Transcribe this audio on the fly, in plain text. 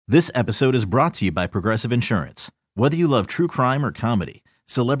This episode is brought to you by Progressive Insurance. Whether you love true crime or comedy,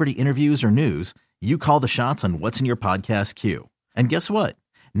 celebrity interviews or news, you call the shots on what's in your podcast queue. And guess what?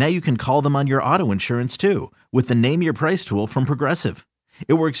 Now you can call them on your auto insurance too with the Name Your Price tool from Progressive.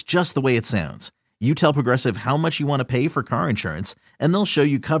 It works just the way it sounds. You tell Progressive how much you want to pay for car insurance, and they'll show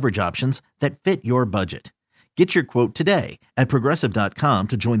you coverage options that fit your budget. Get your quote today at Progressive.com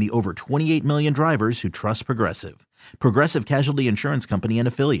to join the over 28 million drivers who trust Progressive. Progressive Casualty Insurance Company and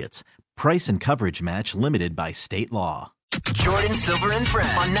Affiliates. Price and coverage match limited by state law. Jordan, Silver, and Friends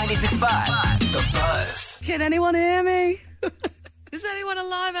on 96.5 The Buzz. Can anyone hear me? Is anyone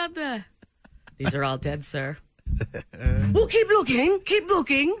alive out there? These are all dead, sir. Well, keep looking. Keep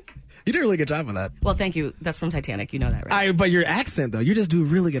looking. You did a really good job on that. Well, thank you. That's from Titanic. You know that, right? But your accent, though, you just do a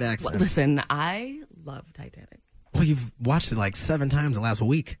really good accent. Well, listen, I love Titanic. Well, you've watched it like 7 times the last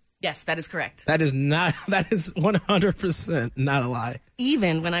week. Yes, that is correct. That is 100% not a lie.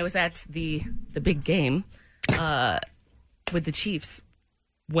 Even when I was at the big game with the Chiefs,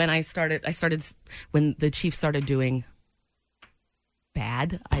 when when the Chiefs started doing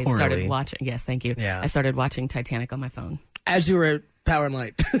bad, I Poorly. started watching. Yes, thank you. Yeah. I started watching Titanic on my phone. As you were at Power and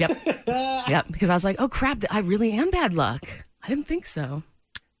Light. Yep, because I was like, oh crap, I really am bad luck. I didn't think so.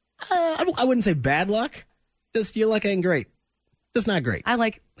 I wouldn't say bad luck. Just your luck ain't great. Just not great. I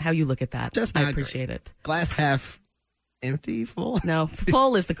like how you look at that. Just I not appreciate it. Glass half empty, full? No,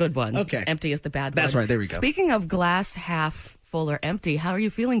 full is the good one. Okay. Empty is the bad one. That's right. There we go. Speaking of glass half full or empty, how are you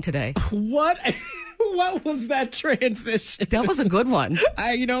feeling today? What? What was that transition? That was a good one.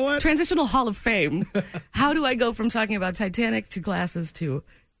 You know what? Transitional Hall of Fame. How do I go from talking about Titanic to glasses to...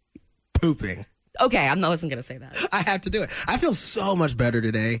 Pooping. Okay, I wasn't going to say that. I have to do it. I feel so much better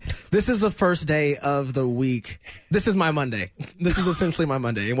today. This is the first day of the week. This is my Monday. This is essentially my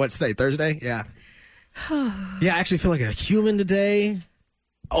Monday. And what's today? Thursday? Yeah. Yeah, I actually feel like a human today.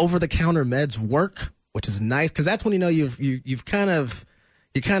 Over-the-counter meds work, which is nice because that's when you know you're kind of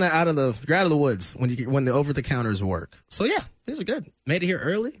out of the woods when the over-the-counters work. So yeah, these are good. Made it here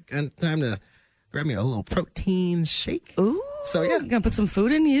early. Got time to grab me a little protein shake. Ooh. So yeah, Gonna put some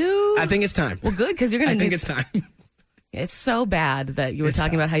food in you? I think it's time. Well, good, because you're going to need... I think it's time. It's so bad that you were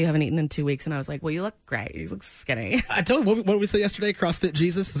talking about how you haven't eaten in 2 weeks, and I was like, well, you look great. You look skinny. I told you, what did we say yesterday? CrossFit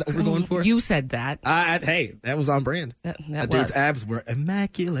Jesus? Is that what we're going for? You said that. Hey, that was on brand. That dude's was. abs were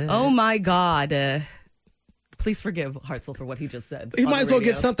immaculate. Oh, my God. Please forgive Hartzell for what he just said. He on might the as well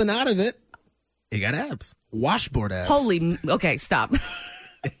radio. get something out of it. He got abs. Washboard abs. Okay, stop.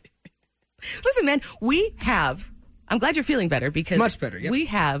 Listen, man, I'm glad you're feeling better because Much better, yep. We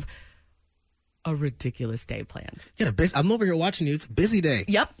have a ridiculous day planned. I'm over here watching you. It's a busy day.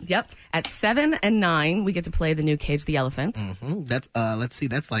 Yep. At 7 and 9, we get to play the new Cage the Elephant. Mm-hmm. That's let's see,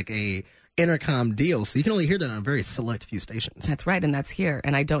 that's like a intercom deal, so you can only hear that on a very select few stations. That's right, and that's here.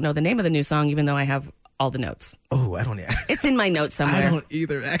 And I don't know the name of the new song, even though I have all the notes. Oh, I don't. It's in my notes somewhere. I don't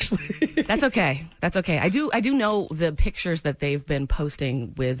either, actually. That's okay. I do know the pictures that they've been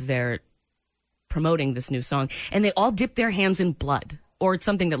posting with their promoting this new song, and they all dip their hands in blood or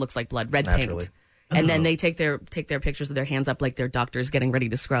something that looks like blood, red Naturally. paint. And then they take their pictures of their hands up like they're doctors getting ready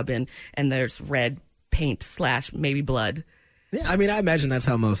to scrub in, and there's red paint / maybe blood. Yeah, I mean, I imagine that's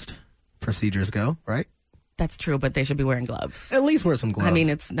how most procedures go, right? That's true, but they should be wearing gloves. At least wear some gloves. I mean,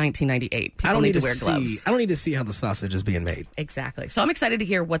 it's 1998. People I don't need to wear gloves. I don't need to see how the sausage is being made. Exactly. So I'm excited to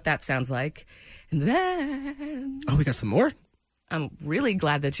hear what that sounds like. And then Oh, we got some more? I'm really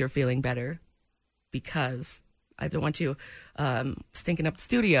glad that you're feeling better because I don't want you stinking up the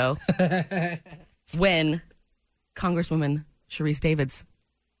studio when Congresswoman Sharice Davids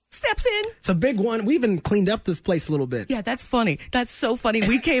steps in. It's a big one. We even cleaned up this place a little bit. Yeah, that's funny. That's so funny.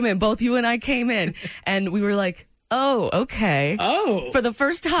 We came in, both you and I came in, and we were like, oh, okay. Oh. For the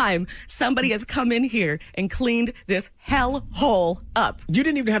first time, somebody has come in here and cleaned this hellhole up. You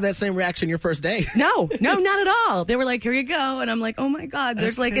didn't even have that same reaction your first day. No, not at all. They were like, here you go. And I'm like, oh my God,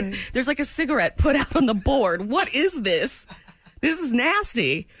 there's like a cigarette put out on the board. What is this? This is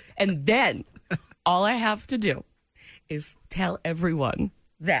nasty. And then all I have to do is tell everyone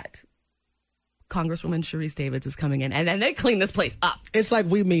that Congresswoman Sharice Davids is coming in, and then they clean this place up. It's like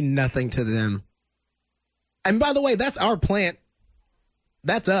we mean nothing to them. And by the way, that's our plant.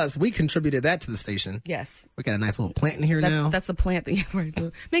 That's us. We contributed that to the station. Yes. We got a nice little plant in here now. That's the plant that we're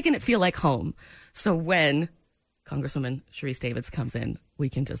making it feel like home. So when Congresswoman Sharice Davids comes in, we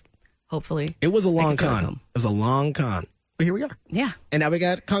can just hopefully. It was a long feel like con. home. It was a long con. But here we are. Yeah. And now we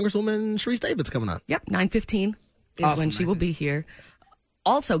got Congresswoman Sharice Davids coming on. Yep. 9:15 is Awesome, when she will be here.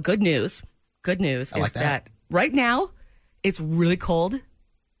 Also, good news. Good news like is that. that right now it's really cold,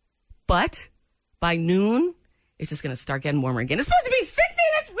 but by noon it's just going to start getting warmer again. It's supposed to be 60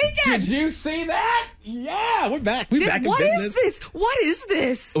 this weekend. Did you see that? Yeah, we're back. We're back in What business. is this? What is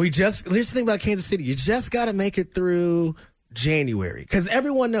this? Here's the thing about Kansas City. You just got to make it through January because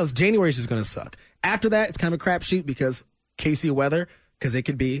everyone knows January is just going to suck. After that, it's kind of a crapshoot because KC weather, because it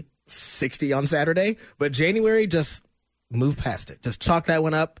could be 60 on Saturday. But January, just move past it. Just chalk that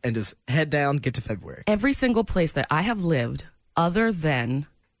one up and just head down, get to February. Every single place that I have lived other than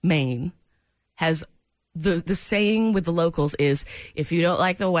Maine has the saying with the locals is, if you don't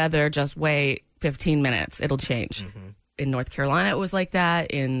like the weather, just wait 15 minutes. It'll change. In North Carolina, it was like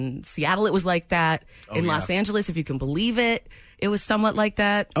that. In Seattle, it was like that. In Los Angeles, if you can believe it, it was somewhat like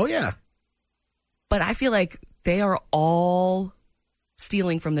that. Oh, yeah. But I feel like they are all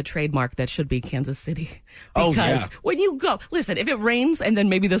stealing from the trademark that should be Kansas City. Because when you go, listen, if it rains and then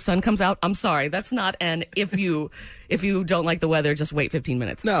maybe the sun comes out, I'm sorry, that's not an if you don't like the weather, just wait 15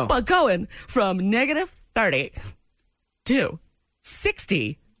 minutes. No. But going from negative 30 to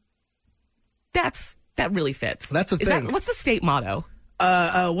 60, that really fits. That's the thing. What's the state motto?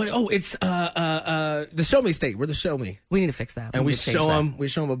 It's the Show Me State. We're the Show Me. We need to fix that. And we need to change show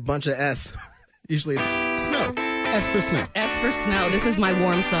that. them a bunch of S. Usually it's snow. S for snow. S for snow. This is my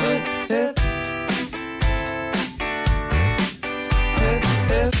warm song.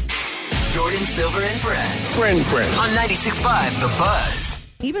 Jordan Silver and Friends. Friends. On 96.5 The Buzz.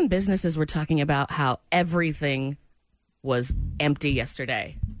 Even businesses were talking about how everything was empty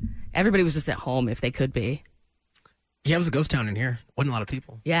yesterday. Everybody was just at home if they could be. Yeah, it was a ghost town in here. Wasn't a lot of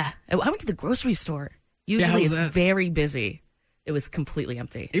people. Yeah. I went to the grocery store. how Usually was it's that? very busy. It was completely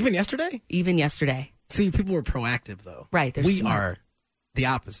empty. Even yesterday? Even yesterday. See, people were proactive, though. Right, they're We smart. are the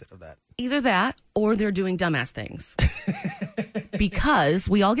opposite of that. Either that or they're doing dumbass things. Because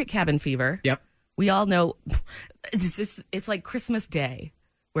we all get cabin fever. Yep. We all know it's like Christmas Day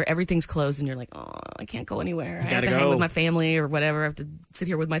where everything's closed and you're like, oh, I can't go anywhere. I have Gotta to hang go. with my family or whatever. I have to sit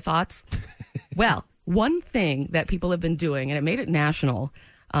here with my thoughts. Well, one thing that people have been doing, and it made it national,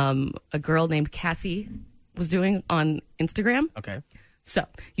 a girl named Cassie was doing on Instagram. Okay. So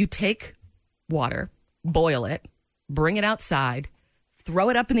you take water, boil it, bring it outside, throw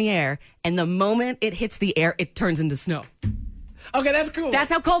it up in the air, and the moment it hits the air, it turns into snow. Okay, that's cool.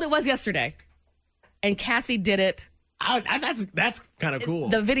 That's how cold it was yesterday. And Cassie did it. That's kind of cool.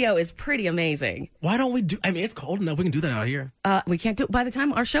 The video is pretty amazing. Why don't we do? I mean, it's cold enough. We can do that out here. We can't do it by the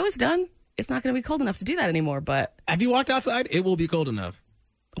time our show is done. It's not going to be cold enough to do that anymore, but Have you walked outside? It will be cold enough.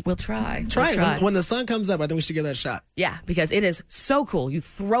 we'll try. Try We'll it. When the sun comes up, I think we should give that a shot. Yeah, because it is so cool. You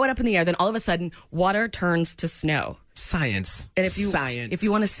throw it up in the air, then all of a sudden, water turns to snow. Science. And Science. if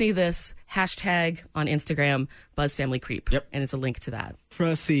you want to see this, hashtag on Instagram, BuzzFamilyCreep. Yep. And it's a link to that. For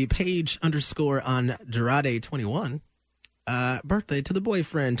us, see page underscore on Gerade21. Birthday to the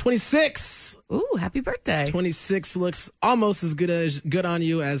boyfriend. 26. Ooh, happy birthday. 26 looks almost as good on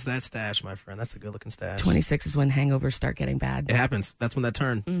you as that stash, my friend. That's a good looking stash. 26 is when hangovers start getting bad. It happens. That's when that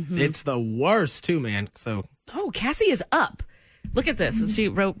turn. It's the worst too, man. So Oh, Cassie is up. Look at this. She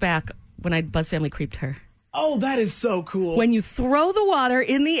wrote back when I Buzz Family creeped her. oh, that is so cool. When you throw the water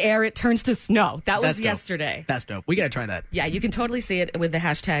in the air, it turns to snow. That was That's dope. yesterday. That's dope. We got to try that. Yeah, you can totally see it with the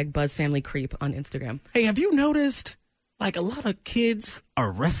hashtag BuzzFamilyCreep on Instagram. Hey, have you noticed like a lot of kids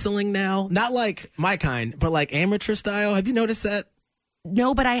are wrestling now? Not like my kind, but like amateur style. Have you noticed that?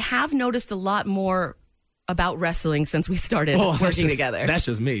 No, but I have noticed a lot more about wrestling since we started that's working just- together. That's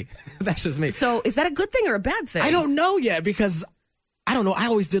just me. That's just me. So is that a good thing or a bad thing? I don't know yet because I don't know. I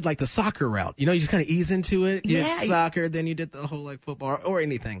always did like the soccer route. You know, you just kind of ease into it. You did Yeah. soccer, then you did the whole like football or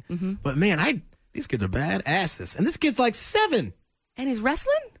anything. But man, these kids are bad asses. And this kid's like 7. And he's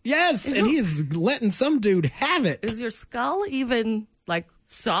wrestling? Yes, and he's letting some dude have it. Is your skull even like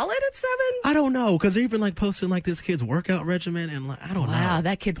solid at 7? I don't know because they're even like posting like this kid's workout regimen and like I don't Wow, know.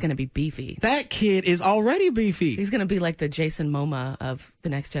 that kid's going to be beefy. That kid is already beefy. He's going to be like the Jason Momoa of the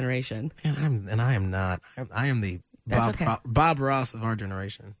next generation. And I am not. I am the That's Bob, okay. Bob Ross of our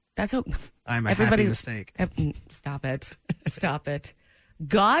generation. That's okay. I'm a happy mistake. Stop it. Stop it.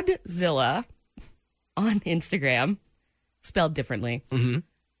 Godzilla on Instagram, spelled differently,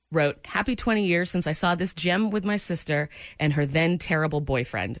 wrote, "Happy 20 years since I saw this gem with my sister and her then terrible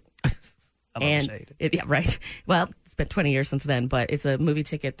boyfriend." I love And the shade. yeah, right. Well, it's been 20 years since then, but it's a movie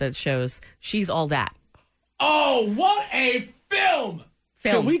ticket that shows she's all that. Oh, what a film!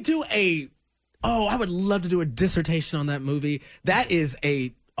 Film. Can we do a? Oh, I would love to do a dissertation on that movie. That is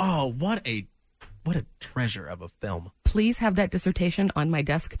a. Oh, what a treasure of a film. Please have that dissertation on my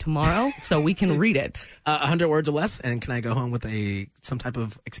desk tomorrow so we can read it. 100 words or less, and can I go home with some type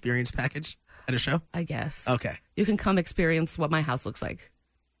of experience package at a show? I guess. Okay. You can come experience what my house looks like.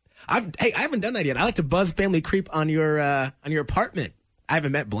 I haven't done that yet. I like to buzz family creep on your apartment. I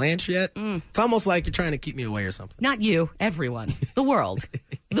haven't met Blanche yet. It's almost like you're trying to keep me away or something. Not you, everyone. The world.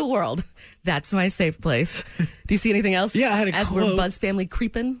 The world. That's my safe place. Do you see anything else? Yeah, I had a As quote. we're Buzz family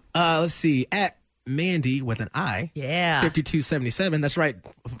creeping. Let's see. At Mandy with an I. Yeah. 5277. That's right.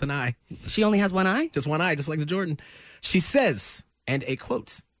 With an I. She only has one eye? Just one eye, just like the Jordan. She says, and a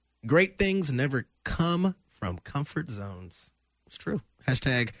quote, great things never come from comfort zones. It's true.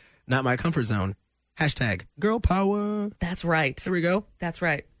 Hashtag not my comfort zone. Hashtag girl power. That's right. Here we go. That's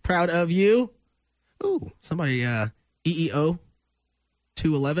right. Proud of you. Ooh, somebody, EEO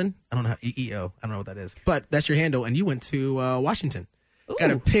 211. I don't know how EEO. I don't know what that is. But that's your handle, and you went to Washington. Ooh.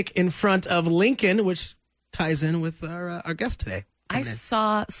 Got a pick in front of Lincoln, which ties in with our guest today. I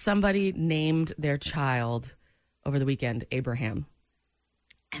saw somebody named their child over the weekend Abraham.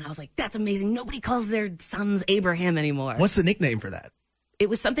 And I was like, that's amazing. Nobody calls their sons Abraham anymore. What's the nickname for that? It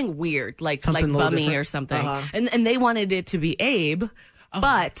was something weird, like Something a little Bummy different? or something. Uh-huh. And they wanted it to be Abe,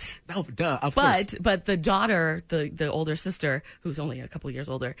 but Oh, duh, of course. but the daughter, the older sister, who's only a couple of years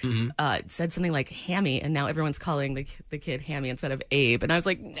older, said something like Hammy, and now everyone's calling the kid Hammy instead of Abe. And I was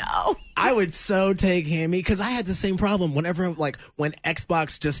like, no. I would so take Hammy because I had the same problem. Whenever, like, when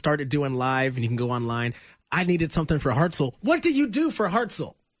Xbox just started doing live and you can go online, I needed something for Hartzell. What do you do for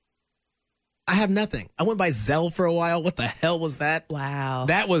Hartzell? I have nothing. I went by Zell for a while. What the hell was that? Wow.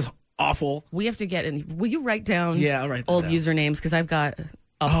 That was awful. We have to get in. Will you write down Yeah, I'll write that old down. usernames? Because I've got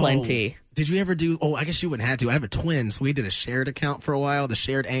a plenty. Did you ever do? Oh, I guess you wouldn't have to. I have a twin, so we did a shared account for a while, the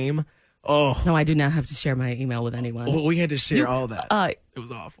shared aim. Oh, No, I do not have to share my email with anyone. we had to share all that. It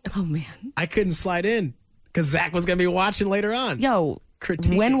was awful. Oh, man. I couldn't slide in because Zach was going to be watching later on. Yo,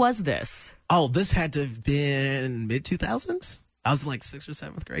 Critiquing. when was this? Oh, this had to have been mid-2000s. I was in like 6th or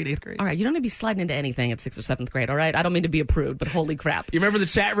 7th grade, 8th grade. All right, you don't need to be sliding into anything at 6th or 7th grade, all right? I don't mean to be a prude, but holy crap. You remember the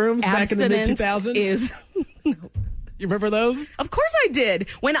chat rooms back in the mid-2000s? Is You remember those? Of course I did.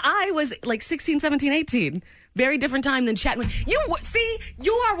 When I was like 16, 17, 18. Very different time than chatting. See,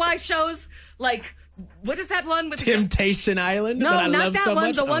 you are why shows like, what is that one? With Temptation Island No, that I not love that so one.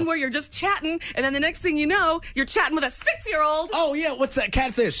 much? The one Oh. where you're just chatting, and then the next thing you know, you're chatting with a 6-year-old. Oh, yeah. What's that?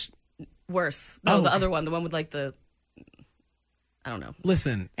 Catfish. Worse. No, Oh, the okay. other one. The one with like the, I don't know.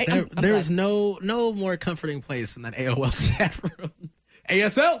 Listen, Hey, there I'm is no more comforting place than that AOL chat room.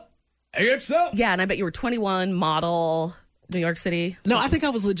 ASL? ASL? Yeah, and I bet you were 21, model, New York City. No, I think I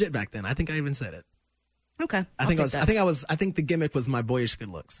was legit back then. I think I even said it. Okay. I think the gimmick was my boyish good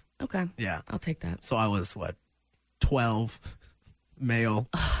looks. Okay. Yeah. I'll take that. So I was 12, male,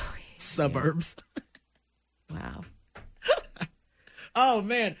 suburbs. Wow. Oh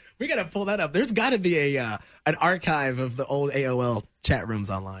man, we gotta pull that up. There's got to be an archive of the old AOL chat rooms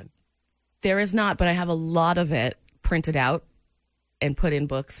online. There is not, but I have a lot of it printed out and put in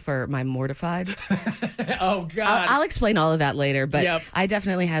books for my mortified. Oh God. I'll explain all of that later, but Yep. I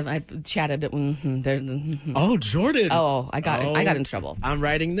definitely have. I've chatted. There's. Oh Jordan. Oh, I got in trouble. I'm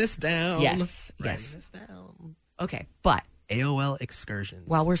writing this down. Yes, Writing yes. this down. Okay, but AOL excursions.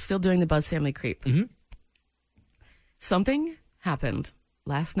 while we're still doing the Buzz Family Creep, something happened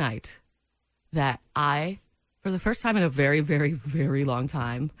last night that I, for the first time in a very, very, very long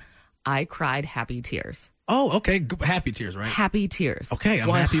time, I cried happy tears. Oh, okay. Happy tears, right? Happy tears. Okay, I'm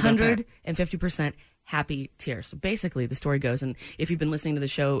happy about that. 150% happy tears. So basically, the story goes, and if you've been listening to the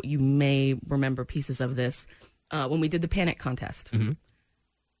show, you may remember pieces of this. When we did the panic contest,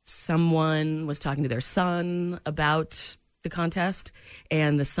 someone was talking to their son about the contest,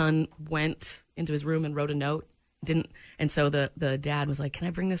 and the son went into his room and wrote a note. And so the dad was like, can I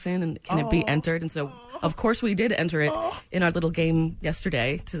bring this in and can it be entered? And so of course we did enter it in our little game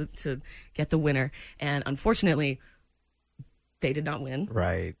yesterday to get the winner. And unfortunately they did not win,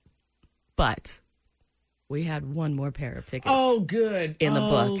 Right. but we had one more pair of tickets. Oh, good. In the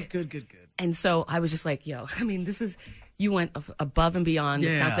book. Good. And so I was just like, yo, I mean, you went above and beyond.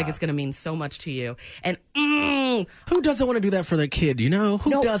 It sounds Yeah. like it's going to mean so much to you. And Who doesn't want to do that for their kid, you know? Who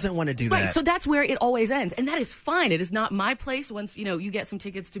No. doesn't want to do right, that? so that's where it always ends, and that is fine. It is not my place. Once you get some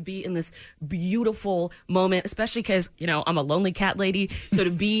tickets to be in this beautiful moment, especially because I'm a lonely cat lady. So to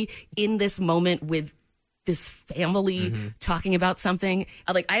be in this moment with this family talking about something,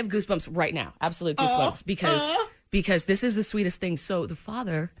 I have goosebumps right now, absolute goosebumps, because this is the sweetest thing. So the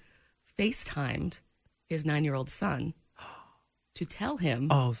father FaceTimed his 9-year-old son to tell him,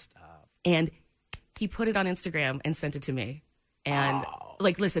 Oh, stop. and he put it on Instagram and sent it to me. And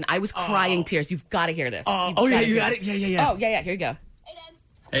listen, I was crying tears. You've got to hear this. Oh, You've yeah, gotta you hear got it? Yeah. Oh, yeah, here you go. Hey, Dad.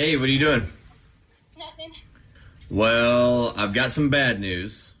 Hey, what are you doing? Nothing. Well, I've got some bad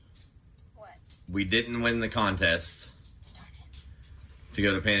news. What? We didn't win the contest to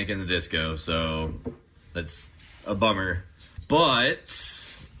go to Panic in the Disco, so that's a bummer.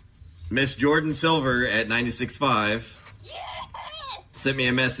 But Miss Jordan Silver at 96.5 sent me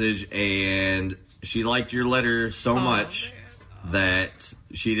a message, and she liked your letter so much that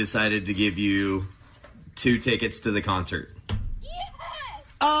she decided to give you 2 tickets to the concert.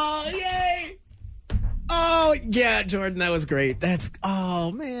 Oh, yay! Oh, yeah, Jordan, that was great.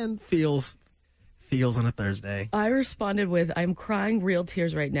 Oh, man, feels on a Thursday. I responded with, I'm crying real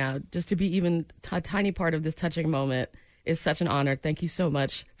tears right now. Just to be even a tiny part of this touching moment is such an honor. Thank you so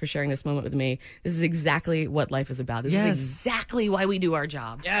much for sharing this moment with me. This is exactly what life is about. This is exactly why we do our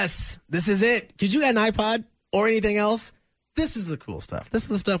job. Yes, this is it. Because you got an iPod or anything else, this is the cool stuff. This is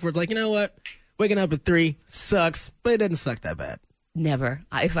the stuff where it's like, you know what? Waking up at 3 sucks, but it doesn't suck that bad. Never.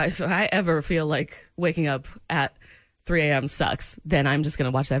 If I ever feel like waking up at 3 a.m. sucks, then I'm just going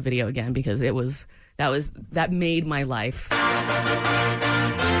to watch that video again because that made my life.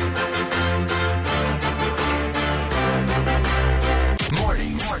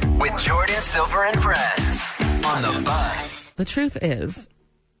 Mornings with Jordan Silver and Friends on the Buzz. The truth is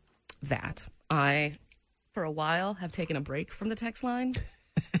that I, for a while, have taken a break from the text line.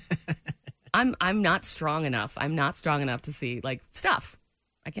 I'm not strong enough. I'm not strong enough to see like stuff.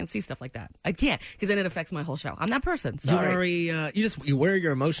 I can't see stuff like that. I can't because then it affects my whole show. I'm that person. Sorry. You wear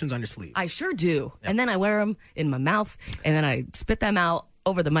your emotions on your sleeve. I sure do. Yep. And then I wear them in my mouth, and then I spit them out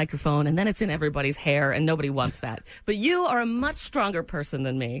over the microphone, and then it's in everybody's hair, and nobody wants that. But you are a much stronger person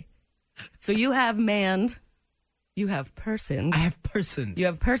than me. So you have manned. You have personed. I have personed. You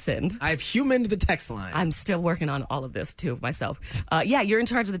have personed. I have humaned the text line. I'm still working on all of this, too, myself. Yeah, you're in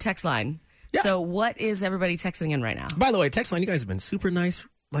charge of the text line. Yeah. So what is everybody texting in right now? By the way, text line, you guys have been super nice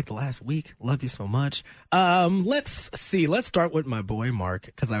like the last week. Love you so much. Let's see. Let's start with my boy, Mark,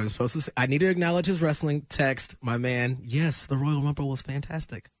 because I was supposed to say, I need to acknowledge his wrestling text. My man, yes, the Royal Rumble was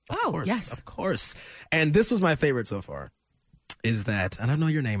fantastic. Of course, yes. Of course. And this was my favorite so far, is that, and I don't know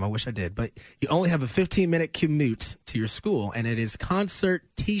your name, I wish I did, but you only have a 15-minute commute to your school, and it is concert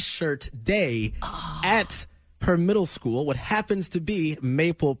T-shirt day at her middle school, what happens to be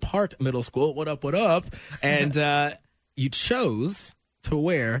Maple Park Middle School. What up, what up? And you chose to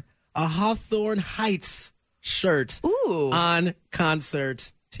wear a Hawthorne Heights shirt on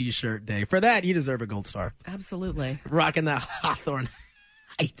concert T-shirt day. For that, you deserve a gold star. Absolutely. Rocking that Hawthorne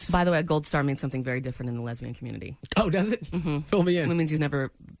Heights. By the way, a gold star means something very different in the lesbian community. Oh, does it? Mm-hmm. Fill me in. It means you've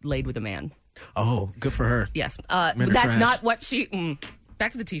never laid with a man. Oh, good for her. Yes. But that's not what she...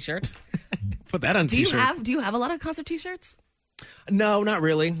 Back to the T-shirts. Put that on T-shirt. Do you have a lot of concert T-shirts? No, not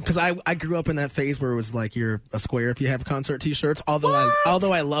really. Because I grew up in that phase where it was like you're a square if you have concert T-shirts. Although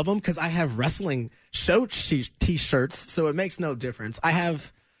I love them because I have wrestling show T-shirts, so it makes no difference. I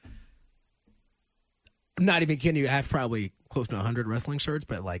have, not even kidding you, I have probably close to 100 wrestling shirts,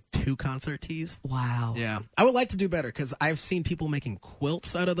 but like 2 concert tees. Wow. Yeah. I would like to do better because I've seen people making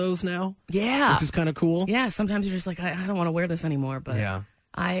quilts out of those now. Yeah. Which is kind of cool. Yeah. Sometimes you're just like, I don't want to wear this anymore. But yeah.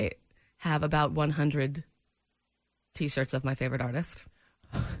 I have about 100 T-shirts of my favorite artist.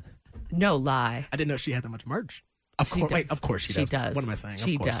 No lie. I didn't know she had that much merch. Of course she does. She does. What am I saying?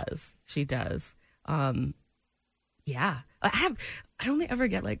 She does. She does. Yeah. I only ever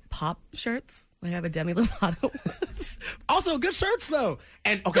get like pop shirts. Like I have a Demi Lovato. Also, good shirts though.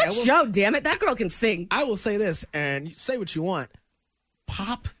 And okay, good show. Damn it, that girl can sing. I will say this, and you say what you want.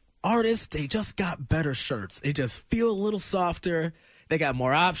 Pop artists, they just got better shirts. They just feel a little softer. They got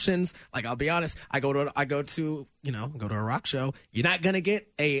more options. Like I'll be honest, I go to a rock show. You're not gonna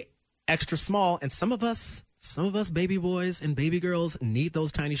get a extra small, and some of us baby boys and baby girls need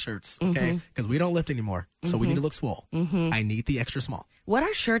those tiny shirts, okay? Because we don't lift anymore, so we need to look swole. I need the extra small. What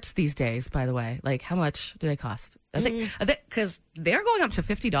are shirts these days, by the way? Like, how much do they cost? I think because they're going up to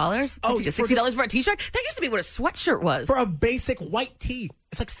 $50, $60 for a T-shirt. That used to be what a sweatshirt was. For a basic white tee,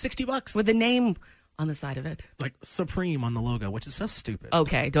 it's like $60 with the name on the side of it, like Supreme on the logo, which is so stupid.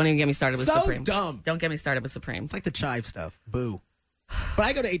 Okay, don't even get me started with Supreme. So dumb. Don't get me started with Supreme. It's like the chive stuff. Boo. But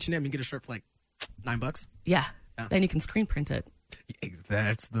I go to H&M and get a shirt for like $9. Yeah. Then you can screen print it.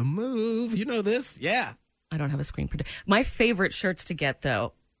 That's the move. You know this. Yeah. I don't have a screen printer. My favorite shirts to get,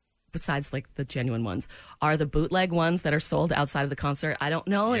 though, besides like the genuine ones, are the bootleg ones that are sold outside of the concert. I don't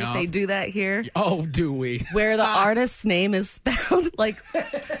know if they do that here. Oh, do we? Where the artist's name is spelled like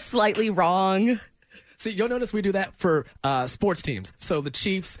slightly wrong. See, you'll notice we do that for sports teams. So the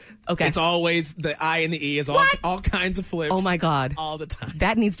Chiefs, it's always the I and the E is all kinds of flips. Oh, my God. All the time.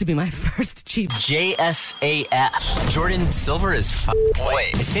 That needs to be my first Chiefs. JSAF. Jordan Silver is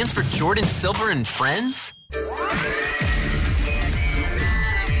Wait, it stands for Jordan Silver and Friends?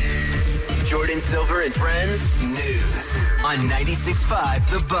 Jordan Silver and Friends News on 96.5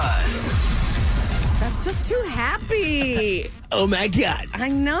 The Buzz. That's just too happy. Oh my God. I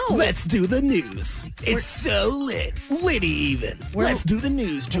know. Let's do the news. It's so lit. Litty even. Let's do the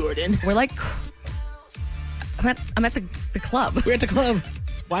news, Jordan. We're like, I'm at the club. We're at the club.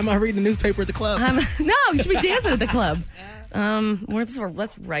 Why am I reading the newspaper at the club? No, you should be dancing at the club.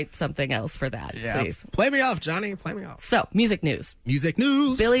 Let's write something else for that, please. Play me off, Johnny. Play me off. So, music news. Music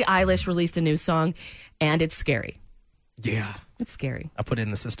news. Billie Eilish released a new song, and it's scary. Yeah. It's scary. I put it in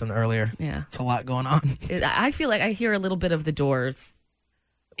the system earlier. Yeah. It's a lot going on. I feel like I hear a little bit of the Doors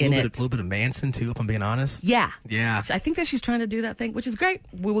in it. A little bit of Manson, too, if I'm being honest. Yeah. Yeah. I think that she's trying to do that thing, which is great.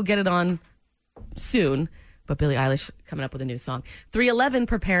 We will get it on soon. But Billie Eilish coming up with a new song. 311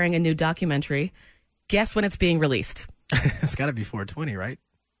 preparing a new documentary. Guess when it's being released? It's got to be 420, right?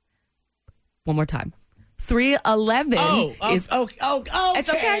 One more time. 311 is... okay. It's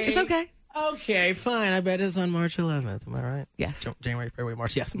okay. It's okay. Okay, fine. I bet it's on March 11th. Am I right? Yes. January, February,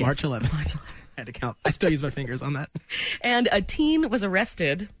 March. Yes, March 11th. March 11th. I had to count. I still use my fingers on that. And a teen was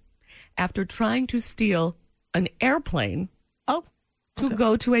arrested after trying to steal an airplane to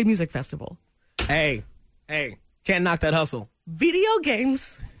go to a music festival. Hey, can't knock that hustle. Video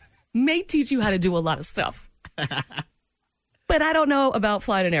games may teach you how to do a lot of stuff. But I don't know about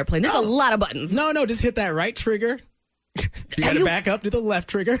flying an airplane. There's a lot of buttons. No, just hit that right trigger. You got to back up to the left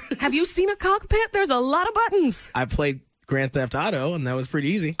trigger. Have you seen a cockpit? There's a lot of buttons. I played Grand Theft Auto, and that was pretty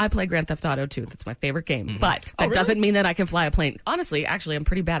easy. I play Grand Theft Auto, too. That's my favorite game. Mm-hmm. But that really? doesn't mean that I can fly a plane. Honestly, actually, I'm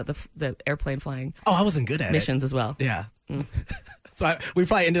pretty bad at the airplane flying Oh, I wasn't good at missions as well. it. Yeah. So we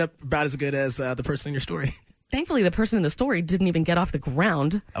probably ended up about as good as the person in your story. Thankfully, the person in the story didn't even get off the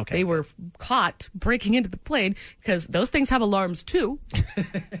ground. Okay. They were caught breaking into the plane because those things have alarms, too.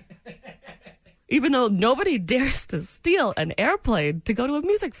 Even though nobody dares to steal an airplane to go to a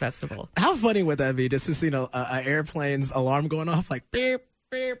music festival. How funny would that be? Just to see an airplane's alarm going off, like beep,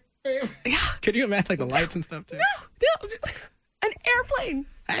 beep, beep. Yeah. Can you imagine like the lights and stuff too? No, an airplane.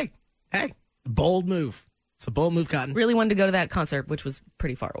 Hey, bold move. It's a bold move, Cotton. Really wanted to go to that concert, which was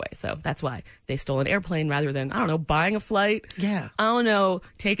pretty far away. So that's why they stole an airplane rather than, I don't know, buying a flight. Yeah. I don't know,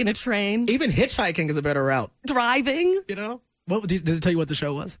 taking a train. Even hitchhiking is a better route. Driving. You know? Does it tell you what the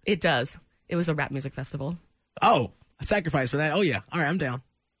show was? It does. It was a rap music festival. Oh, a sacrifice for that. Oh, yeah. All right, I'm down.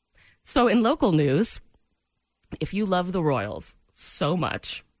 So in local news, if you love the Royals so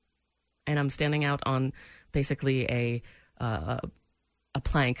much, and I'm standing out on basically a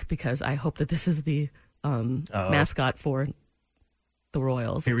plank because I hope that this is the mascot for the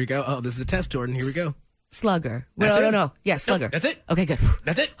Royals. Here we go. Oh, this is a test, Jordan. Here we go. Slugger. That's it? No. Yeah, Slugger. That's it. Okay, good.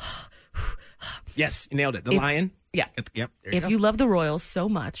 That's it. Yes, you nailed it. The lion. Yeah. Yep. There If go. you love the Royals so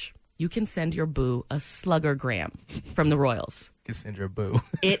much, you can send your boo a Sluggergram from the Royals. You can send your boo.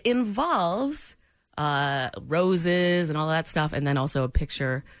 It involves roses and all that stuff, and then also a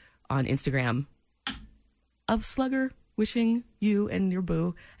picture on Instagram of Slugger wishing you and your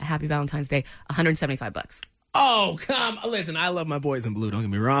boo a happy Valentine's Day. $175. Oh, listen, I love my boys in blue. Don't get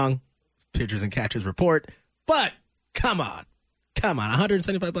me wrong. Pitchers and catchers report. But come on.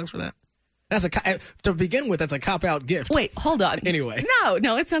 $175 for that. That's to begin with, that's a cop-out gift. Wait, hold on. Anyway.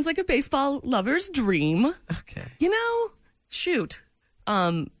 No, it sounds like a baseball lover's dream. Okay. You know, shoot.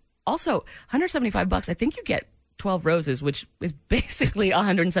 Also, $175. I think you get 12 roses, which is basically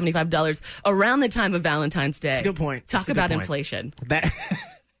 $175 around the time of Valentine's Day. That's a good point. Talk about inflation. That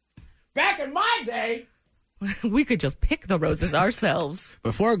back in my day, we could just pick the roses ourselves.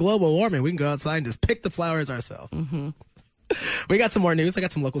 before global warming, we can go outside and just pick the flowers ourselves. Mm-hmm. We got some more news. I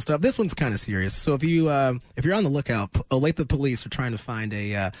got some local stuff. This one's kind of serious. So if you're on the lookout, Olathe police are trying to find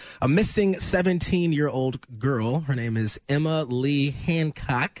a missing 17-year-old girl. Her name is Emma Lee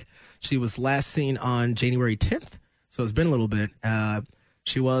Hancock. She was last seen on January 10th, so it's been a little bit.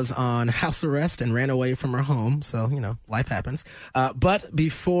 She was on house arrest and ran away from her home, so, life happens. But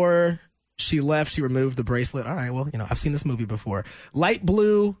before she left, she removed the bracelet. All right, well, I've seen this movie before. Light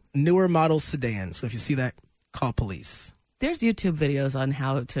blue, newer model sedan. So if you see that, call police. There's YouTube videos on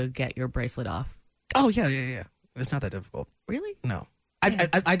how to get your bracelet off. Oh, yeah. It's not that difficult. Really? No.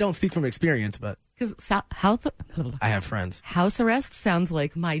 I don't speak from experience, but Because I have friends. house arrest sounds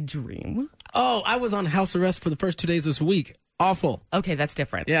like my dream. Oh, I was on house arrest for the first 2 days this week. Awful. Okay, that's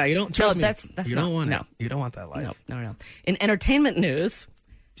different. Yeah, you don't trust me. That's you not, don't want no. it. You don't want that life. No. In entertainment news,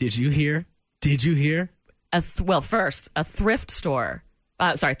 Did you hear? first, a thrift store.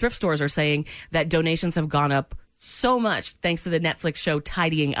 Thrift stores are saying that donations have gone up so much thanks to the Netflix show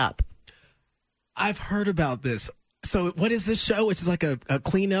Tidying Up. I've heard about this. So what is this show? It's just like a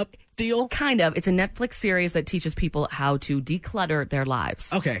cleanup deal? Kind of. It's a Netflix series that teaches people how to declutter their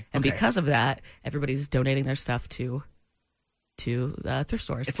lives. Okay. And because of that, everybody's donating their stuff to to the thrift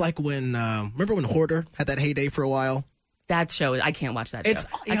stores. It's like when, remember when Hoarder had that heyday for a while? That show, I can't watch that show.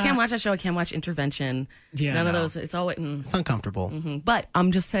 I can't watch that show. I can't watch Intervention. Yeah, None of no. those. It's all. It's uncomfortable. But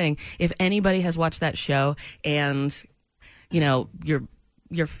I'm just saying, if anybody has watched that show and,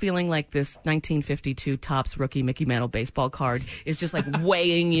 you're feeling like this 1952 Topps rookie Mickey Mantle baseball card is just like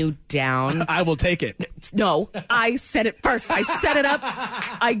weighing you down. I will take it. No, I said it first. I set it up.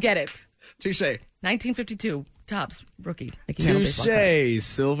 I get it. Touche. 1952 Topps rookie Mickey Mantle baseball card. Touche,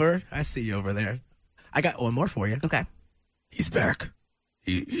 Silver. I see you over there. I got one more for you. Okay. He's back.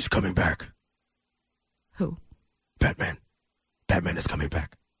 He's coming back. Who? Batman. Batman is coming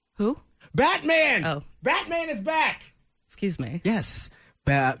back. Who? Batman! Oh. Batman is back! Excuse me. Yes.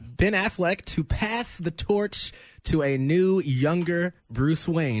 Ben Affleck to pass the torch to a new, younger Bruce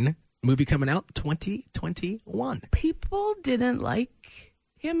Wayne. Movie coming out 2021. People didn't like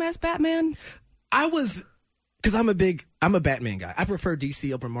him as Batman. Because I'm a Batman guy. I prefer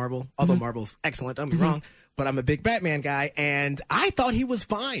DC over Marvel, although Marvel's excellent, don't get me wrong. But I'm a big Batman guy, and I thought he was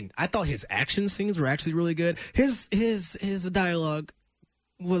fine. I thought his action scenes were actually really good. His dialogue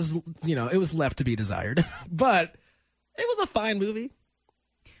was, it was left to be desired. But it was a fine movie.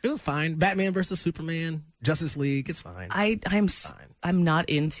 It was fine. Batman versus Superman, Justice League, it's fine. I'm not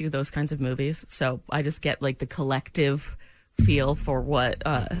into those kinds of movies, so I just get like the collective feel for what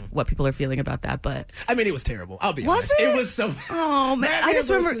people are feeling about that. But I mean, it was terrible. I'll be was honest. it? It was so. Oh man, Batman I just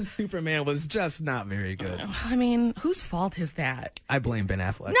remember versus Superman was just not very good. I mean, whose fault is that? I blame Ben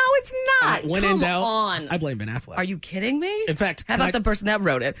Affleck. No, it's not. When Come in doubt, on. I blame Ben Affleck. Are you kidding me? In fact, how about the person that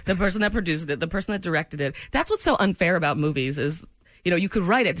wrote it, the person that produced it, the person that directed it? That's what's so unfair about movies is, you could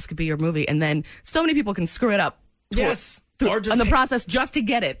write it. This could be your movie, and then so many people can screw it up. Yes. Or just in the process just to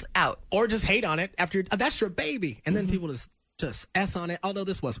get it out. Or just hate on it after that's your baby, and then people just S on it. Although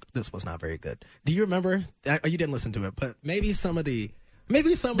this was not very good. Do you remember? You didn't listen to it, but maybe some of the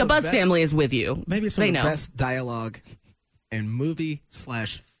Buzz family is with you. Maybe some they of the know. best dialogue in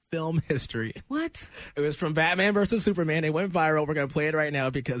movie/film history. What? It was from Batman versus Superman. It went viral. We're gonna play it right now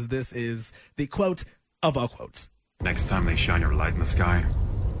because this is the quote of all quotes. Next time they shine your light in the sky,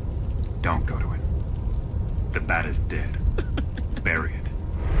 don't go to it. The bat is dead. Bury it.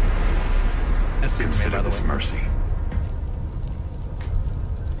 That's Superman, by Consider the this way. mercy.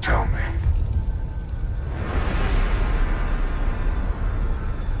 Tell me.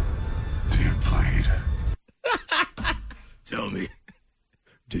 Do you bleed? Tell me,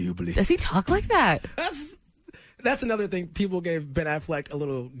 do you believe? Does he talk like that? That's another thing people gave Ben Affleck a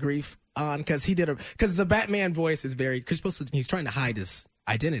little grief on because the Batman voice is he's trying to hide his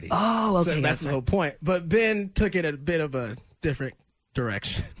identity. Oh, okay. So that's the whole point. But Ben took it a bit of a different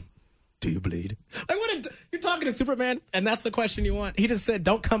direction. Do you bleed? Like you're talking to Superman, and that's the question you want. He just said,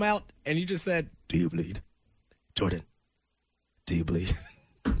 "Don't come out," and you just said, "Do you bleed, Jordan? Do you bleed?"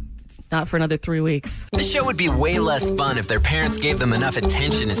 Not for another 3 weeks. The show would be way less fun if their parents gave them enough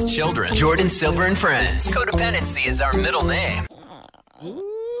attention as children. Jordan Silver and Friends. Codependency is our middle name.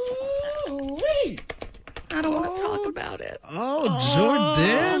 I don't want to talk about it. Oh,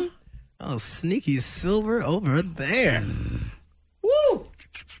 Jordan! Oh, sneaky Silver over there. Woo!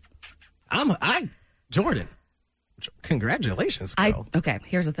 Jordan. Congratulations, girl. Okay,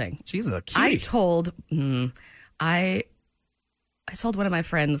 here's the thing. She's a cutie. I told one of my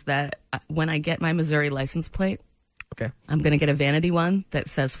friends that when I get my Missouri license plate, Okay. I'm going to get a vanity one that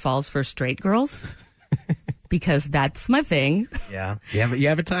says "Falls for Straight Girls" because that's my thing. Yeah. You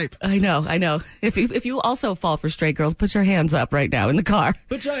have a type. I know. If you also fall for straight girls, put your hands up right now in the car.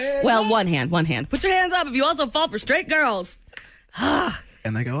 Put your hands Well, up. one hand. Put your hands up if you also fall for straight girls.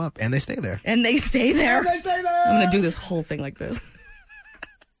 And they go up and they stay there. And they stay there. They stay there. I'm going to do this whole thing like this.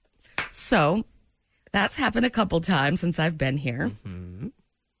 So, that's happened a couple times since I've been here.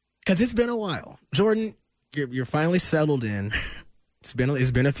 Because it's been a while. Jordan, you're finally settled in. It's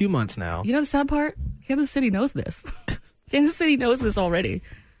been a few months now. You know the sad part? Kansas City knows this. Kansas City knows this already.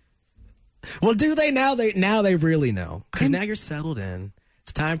 Well, do they now? They really know. Because now you're settled in.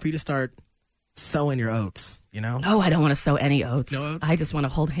 It's time for you to start sowing your oats, Oh, I don't want to sow any oats. No oats? I just want to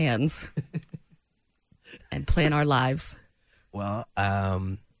hold hands and plan our lives. Well,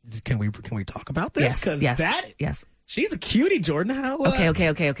 can we talk about this? Yes. She's a cutie, Jordan. How?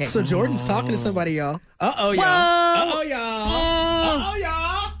 Okay. So Jordan's talking to somebody, y'all. Uh-oh, y'all. Uh-oh, y'all. Uh-oh,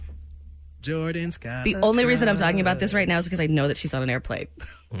 y'all. Jordan's got The only reason I'm talking about this right now is because I know that she's on an airplane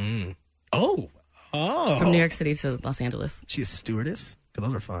Oh. from New York City to Los Angeles. She's a stewardess? Because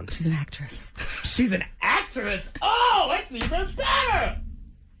those are fun. She's an actress. She's an actress? Oh, that's even better.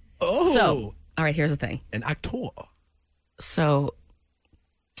 Oh. So, all right, here's the thing. An actor. So,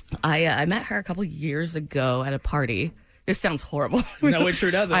 I met her a couple years ago at a party. This sounds horrible. No, it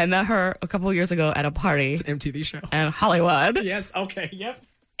sure doesn't. I met her a couple of years ago at a party. It's an MTV show. In Hollywood. Yes, okay, yep.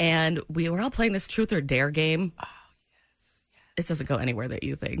 And we were all playing this truth or dare game. Oh, yes. It doesn't go anywhere that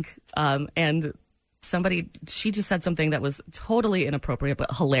you think. And she just said something that was totally inappropriate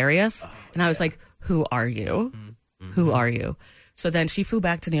but hilarious. And I was like, who are you? Mm-hmm. Who are you? So then she flew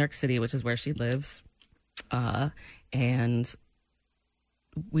back to New York City, which is where she lives. And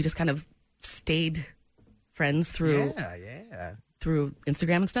we just kind of stayed friends through through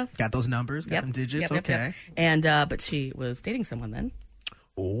Instagram and stuff. Got those numbers, got them digits, okay. And but she was dating someone then.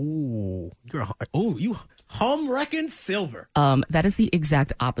 You home wrecking Silver. That is the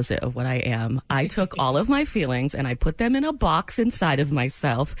exact opposite of what I am. I took all of my feelings and I put them in a box inside of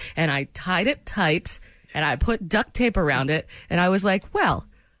myself and I tied it tight and I put duct tape around it and I was like, well,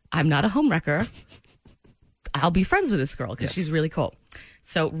 I'm not a home wrecker. I'll be friends with this girl because she's really cool.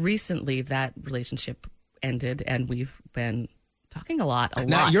 So recently that relationship ended and we've been talking a lot,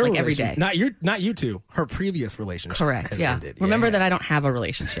 like every day. Not you two. Her previous relationship. Correct. Has ended. Remember that I don't have a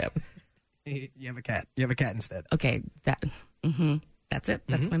relationship. You have a cat. You have a cat instead. Okay. That's it.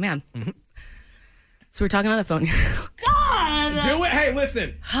 That's my man. Mm-hmm. So we're talking on the phone. God! Do it. Hey,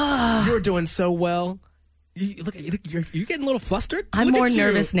 listen. You're doing so well. You're getting a little flustered. I'm more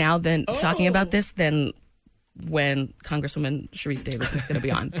nervous now than talking about this than when Congresswoman Sharice Davids is going to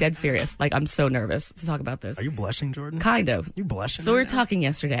be on. Dead serious. Like, I'm so nervous to talk about this. Are you blushing, Jordan? Kind of. You blushing? So we were talking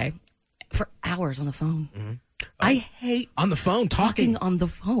yesterday for hours on the phone. Mm-hmm. I hate on the phone talking on the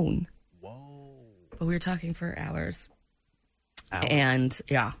phone. Whoa! But we were talking for hours. And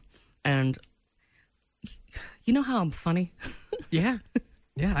and you know how I'm funny? Yeah,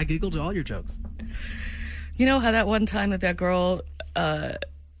 I giggled at all your jokes. You know how that one time that girl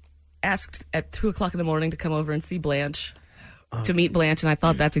asked at 2:00 in the morning to come over and see Blanche, to meet Blanche, and I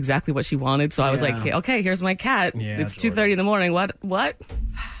thought that's exactly what she wanted. So I was like, okay, here's my cat. It's 2:30 in the morning. What?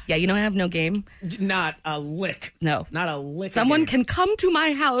 Yeah, you know I have no game. Not a lick. No, not a lick. Someone can come to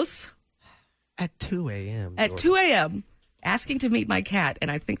my house at 2 a.m. At 2 a.m. asking to meet my cat, and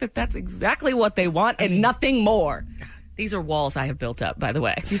I think that's exactly what they want and nothing more. God. These are walls I have built up, by the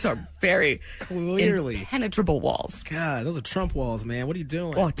way. These are very clearly impenetrable walls. God, those are Trump walls, man. What are you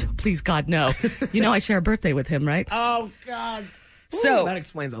doing? Oh, please, God, no. You know I share a birthday with him, right? Oh, God. So that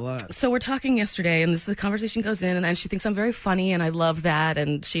explains a lot. So we're talking yesterday, and the conversation goes in, and then she thinks I'm very funny, and I love that,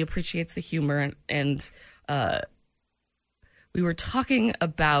 and she appreciates the humor, and we were talking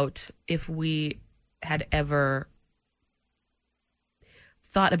about if we had ever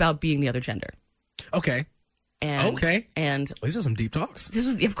thought about being the other gender. Okay. And these are some deep talks.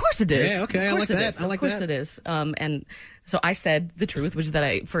 Of course it is. Yeah, okay, I like that. Of course it is. And so I said the truth, which is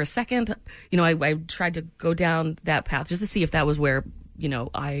that for a second, I tried to go down that path just to see if that was where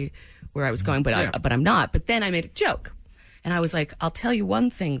I was going, but I'm not. But then I made a joke, and I was like, I'll tell you one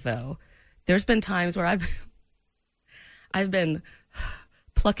thing though. There's been times where I've been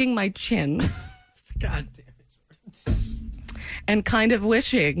plucking my chin. God damn it, and kind of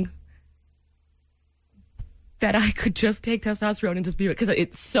wishing that I could just take testosterone and just be it, because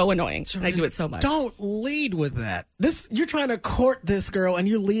it's so annoying. And I do it so much. Don't lead with that. You're trying to court this girl and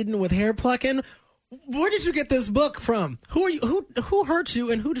you're leading with hair plucking. Where did you get this book from? Who are you? Who hurt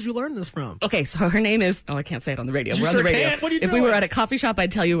you, and who did you learn this from? Okay, so her name is. Oh, I can't say it on the radio. We're on the radio. Can't? What are you doing? If we were at a coffee shop,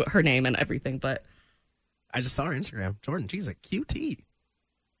 I'd tell you her name and everything. But I just saw her Instagram. Jordan, she's a QT.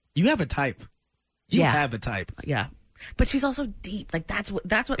 You have a type. You have a type. Yeah. But she's also deep. Like that's what.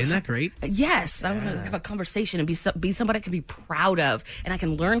 Isn't that great? Yes, I want to have a conversation and be somebody I can be proud of and I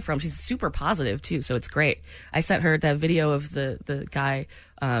can learn from. She's super positive too, so it's great. I sent her that video of the guy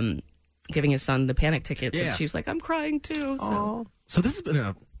giving his son the panic tickets, and she was like, "I'm crying too." So this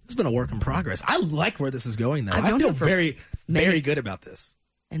has been a work in progress. I like where this is going though. I feel very good about this.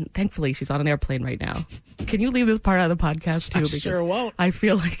 And thankfully, she's on an airplane right now. Can you leave this part out of the podcast, too? Because sure won't. I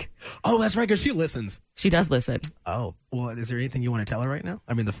feel like... Oh, that's right, because she listens. She does listen. Oh, well, is there anything you want to tell her right now?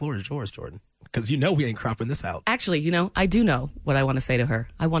 I mean, the floor is yours, Jordan, because we ain't cropping this out. Actually, I do know what I want to say to her.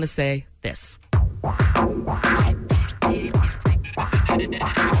 I want to say this.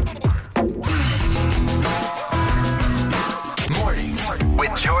 Mornings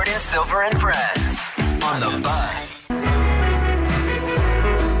with Jordan Silver and Friends on the Buzz.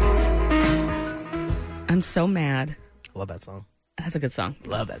 I'm so mad. Love that song. That's a good song.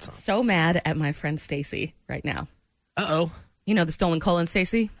 Love that song. So mad at my friend Stacy right now. Uh-oh. You know the stolen colon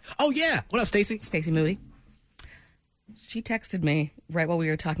Stacy? Oh, yeah. What up, Stacy? Stacy Moody. She texted me right while we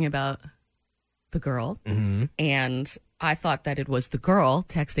were talking about the girl. Mm-hmm. And I thought that it was the girl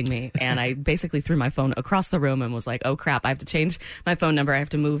texting me. And I basically threw my phone across the room and was like, oh, crap, I have to change my phone number. I have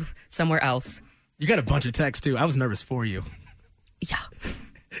to move somewhere else. You got a bunch of texts, too. I was nervous for you. Yeah.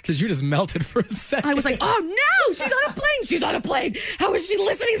 Because you just melted for a second. I was like, oh, no, she's on a plane. She's on a plane. How is she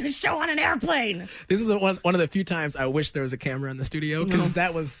listening to the show on an airplane? This is one of the few times I wish there was a camera in the studio because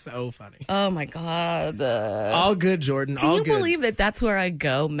that was so funny. Oh, my God. All good, Jordan. Can all you good. believe that that's where I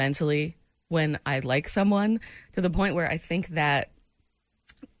go mentally when I like someone, to the point where I think that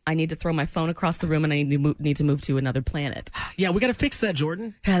I need to throw my phone across the room and I need to move to another planet? Yeah, we got to fix that,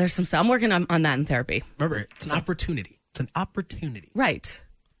 Jordan. Yeah, there's some stuff. I'm working on that in therapy. Remember, it's an opportunity. It's an opportunity. Right.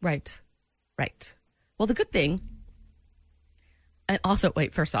 Well, the good thing, and also,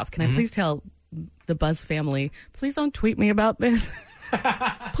 wait, first off, can I please tell the Buzz family, please don't tweet me about this.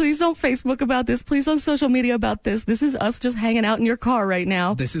 Please don't Facebook about this. Please don't social media about this. This is us just hanging out in your car right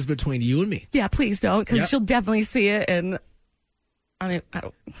now. This is between you and me. Yeah, please don't, because she'll definitely see it. And I mean, I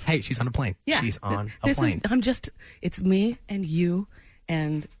don't. Hey, she's on a plane. Yeah, she's on a plane. It's me and you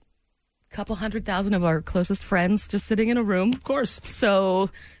and a couple 100,000 of our closest friends just sitting in a room. Of course. So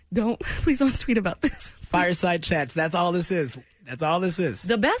please don't tweet about this. Fireside chats. That's all this is. That's all this is.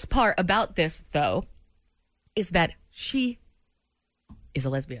 The best part about this, though, is that she is a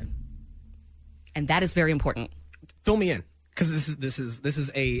lesbian. And that is very important. Fill me in, because this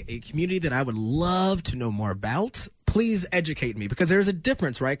is a community that I would love to know more about. Please educate me, because there's a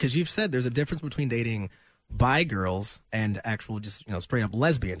difference, right? Because you've said there's a difference between dating bi girls and actual just straight up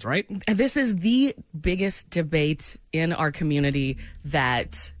lesbians, right? And this is the biggest debate in our community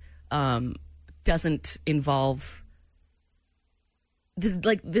that doesn't involve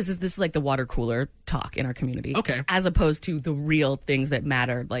this is like the water cooler talk in our community. Okay. As opposed to the real things that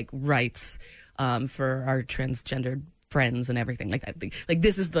matter, like rights for our transgendered friends and everything like that. Like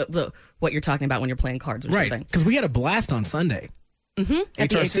this is the what you're talking about when you're playing cards or something. Because we had a blast on Sunday. Mm-hmm.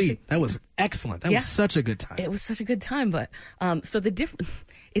 HRC. That was excellent. That was such a good time. It was such a good time. But so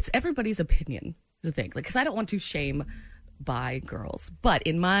it's everybody's opinion, the thing. Like, because I don't want to shame bi girls, but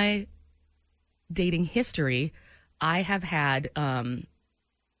in my dating history, I have had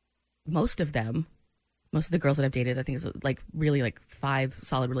most of the girls that I've dated, I think it's really 5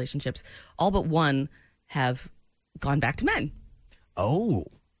 solid relationships. All but one have gone back to men. Oh,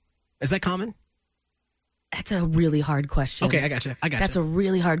 is that common? That's a really hard question. Okay, I got you. That's a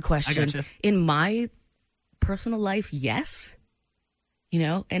really hard question. I got you. In my personal life, yes.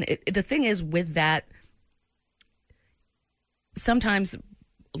 And the thing is with that, sometimes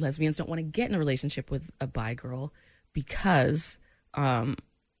lesbians don't want to get in a relationship with a bi girl because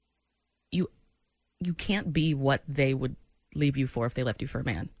you can't be what they would leave you for if they left you for a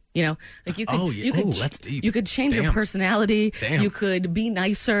man. You could that's deep. You could change your personality. Damn. You could be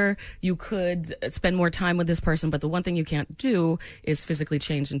nicer. You could spend more time with this person. But the one thing you can't do is physically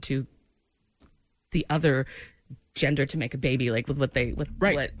change into the other gender to make a baby, like with what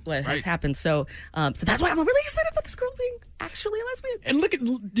has happened. So that's why I'm really excited about this girl being actually a lesbian.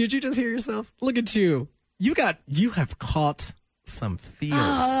 And did you just hear yourself? Look at you. You have caught some feels.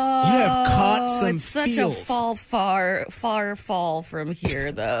 Oh, you have caught some it's such feels. a far fall from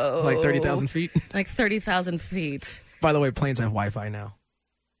here, though. Like 30,000 feet? Like 30,000 feet. By the way, planes have Wi-Fi now.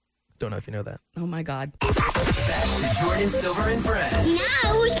 Don't know if you know that. Oh, my God. Back to Jordan Silver and Friends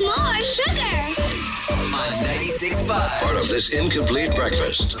Now with more sugar. on 96.5. Part of this incomplete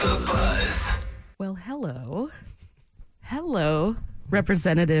breakfast. The Buzz. Well, hello,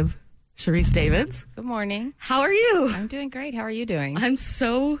 Representative Sharice Davids. Good morning. How are you? I'm doing great. How are you doing? I'm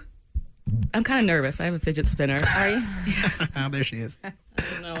kind of nervous. I have a fidget spinner. Are you? Oh, there she is.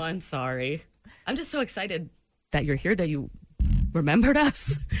 No, I'm sorry. I'm just so excited that you're here, that you remembered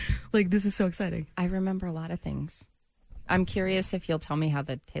us. This is so exciting. I remember a lot of things. I'm curious if you'll tell me how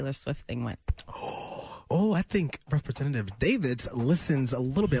the Taylor Swift thing went. Oh, I think Representative Davids listens a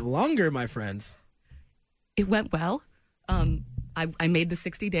little bit longer, my friends. It went well. I made the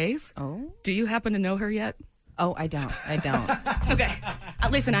 60 days. Oh? Do you happen to know her yet? Oh, I don't. Okay.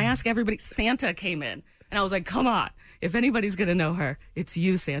 Listen, I asked everybody. Santa came in, and I was like, come on. If anybody's going to know her, it's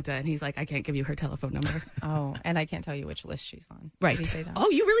you, Santa. And he's like, I can't give you her telephone number. Oh, and I can't tell you which list she's on. Right. Did he say that? Oh,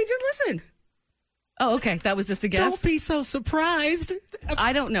 you really did listen. Oh, okay. That was just a guess. Don't be so surprised.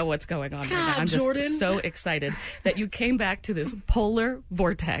 I don't know what's going on right now. God, I'm just Jordan. so excited that you came back to this polar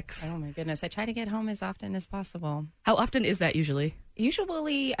vortex. Oh, my goodness. I try to get home as often as possible. How often is that usually?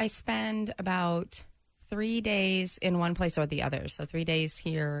 Usually I spend about 3 days in one place or the other. So 3 days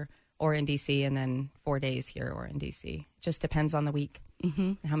here or in D.C. and then 4 days here or in D.C. Just depends on the week,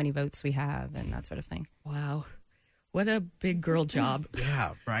 how many votes we have and that sort of thing. Wow. What a big girl job.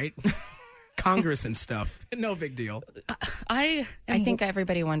 Yeah, right? Congress and stuff. No big deal. I think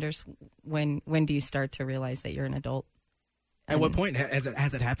everybody wonders when do you start to realize that you're an adult? At what point? Has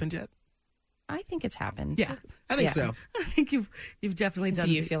it happened yet? I think it's happened. Yeah, I think so. I think you've definitely done.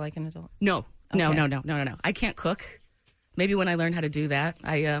 Do you feel like an adult? No. Okay. No. I can't cook. Maybe when I learn how to do that,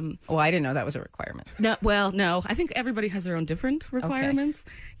 I Well, I didn't know that was a requirement. No. I think everybody has their own different requirements.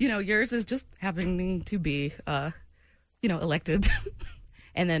 You know, yours is just happening to be, elected,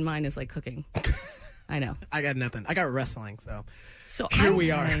 and then mine is like cooking. I know. I got nothing. I got wrestling, so here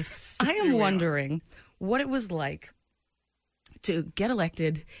we are. I am wondering what it was like to get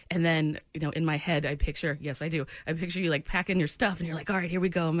elected, and then, in my head, I picture you like packing your stuff, and you're like, all right, here we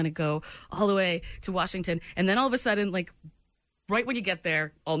go. I'm going to go all the way to Washington. And then all of a sudden, like, right when you get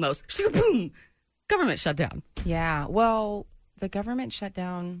there, almost, boom, government shut down. Yeah. Well, the government shut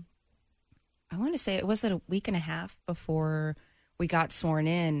down, I want to say it was a week and a half before we got sworn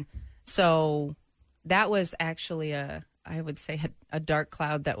in. So that was actually I would say a dark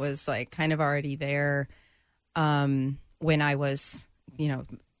cloud that was like kind of already there. When I was,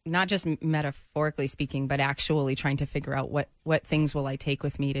 not just metaphorically speaking, but actually trying to figure out what things will I take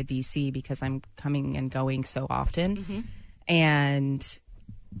with me to DC, because I'm coming and going so often. Mm-hmm. And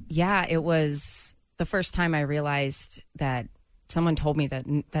yeah, it was the first time I realized that someone told me that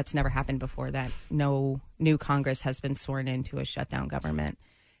that's never happened before, that no new Congress has been sworn into a shutdown government.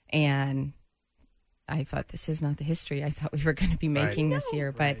 And I thought, this is not the history I thought we were going to be making this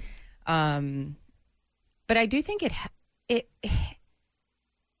year. But I do think it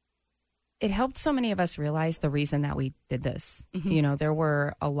helped so many of us realize the reason that we did this. Mm-hmm. There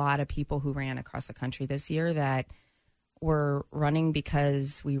were a lot of people who ran across the country this year that were running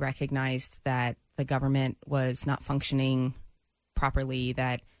because we recognized that the government was not functioning properly,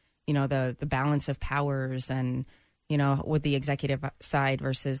 that, the balance of powers and, with the executive side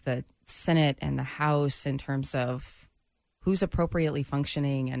versus the Senate and the House in terms of who's appropriately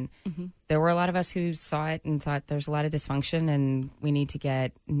functioning. And there were a lot of us who saw it and thought there's a lot of dysfunction and we need to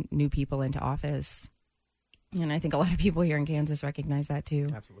get new people into office. And I think a lot of people here in Kansas recognize that too.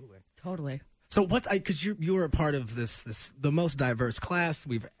 Absolutely. Totally. So because you were a part of this the most diverse class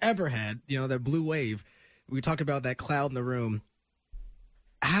we've ever had, that blue wave. We talked about that cloud in the room.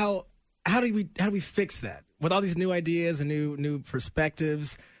 How do we fix that with all these new ideas and new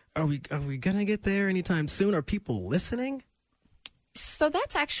perspectives? Are we gonna get there anytime soon? Are people listening? So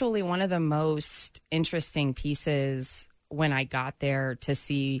that's actually one of the most interesting pieces when I got there, to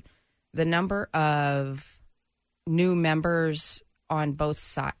see the number of new members on both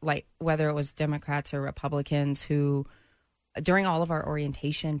sides, like whether it was Democrats or Republicans, who during all of our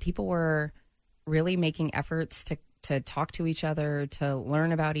orientation, people were really making efforts to talk to each other, to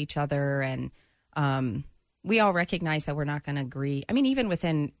learn about each other. And we all recognize that we're not going to agree. I mean, even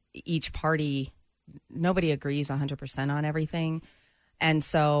within each party, nobody agrees 100% on everything. And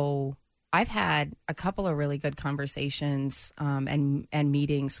so I've had a couple of really good conversations and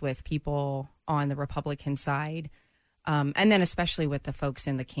meetings with people on the Republican side. And then especially with the folks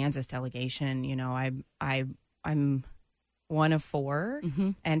in the Kansas delegation. I'm one of four. Mm-hmm.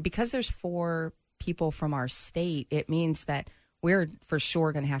 And because there's 4 people from our state, it means that we're for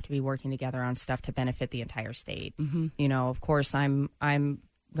sure going to have to be working together on stuff to benefit the entire state. Mm-hmm. Of course, I'm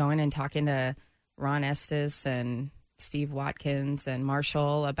going and talking to Ron Estes and Steve Watkins and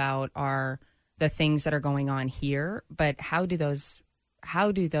Marshall about the things that are going on here, but how do those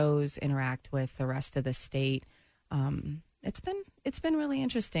interact with the rest of the state? It's been really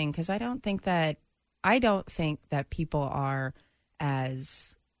interesting, because I don't think that people are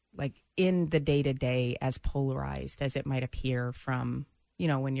as, like, in the day-to-day as polarized as it might appear from,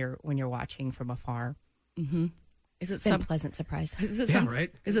 when you're watching from afar. Mm-hmm. Is it some pleasant surprise?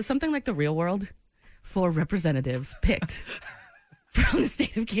 Right. Is it something like The Real World? 4 representatives picked from the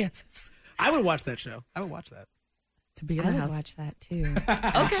state of Kansas. I would watch that show. I would watch that. To be in I the would house. watch that too.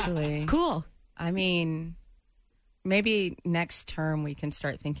 Actually, Cool. I mean, maybe next term we can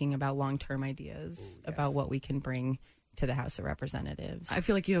start thinking about long-term ideas about what we can bring to the House of Representatives. I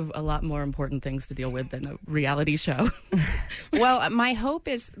feel like you have a lot more important things to deal with than a reality show. Well, my hope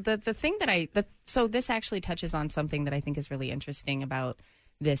is the thing that so this actually touches on something that I think is really interesting about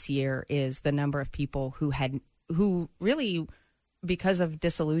this year, is the number of people who really, because of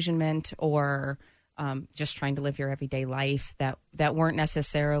disillusionment or just trying to live your everyday life, that weren't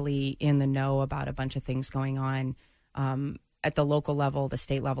necessarily in the know about a bunch of things going on at the local level, the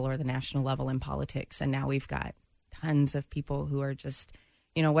state level, or the national level in politics. And now we've got tons of people who are just,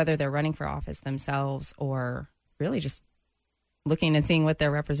 whether they're running for office themselves or really just looking and seeing what their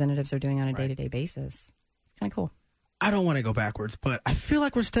representatives are doing on a day-to-day basis. It's kind of cool. I don't want to go backwards, but I feel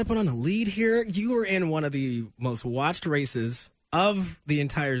like we're stepping on a lead here. You were in one of the most watched races of the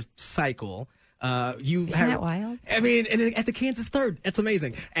entire cycle. Isn't that wild? I mean, and at the Kansas 3rd, it's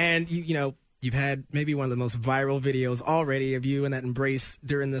amazing. And you You've had maybe one of the most viral videos already of you and that embrace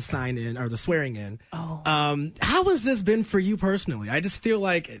during the sign-in or the swearing-in. Oh. How has this been for you personally? I just feel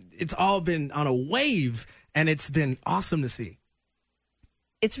like it's all been on a wave, and it's been awesome to see.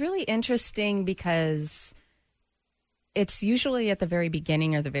 It's really interesting because it's usually at the very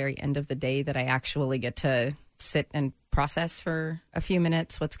beginning or the very end of the day that I actually get to sit and process for a few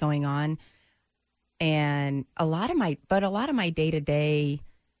minutes what's going on. And a lot of my day-to-day,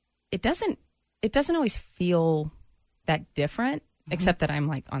 it doesn't always feel that different, except that I'm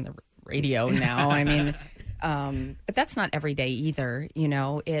like on the radio now. I mean, but that's not every day either. You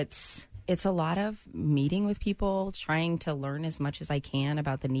know, it's a lot of meeting with people, trying to learn as much as I can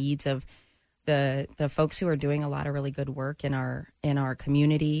about the needs of the folks who are doing a lot of really good work in our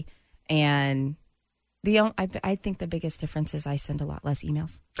community. And I think the biggest difference is I send a lot less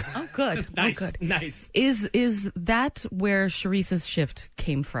emails. Oh, good. Nice. Oh, good. Nice. Is that where Sharice's shift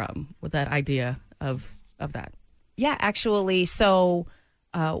came from, with that idea of that? Yeah, actually. So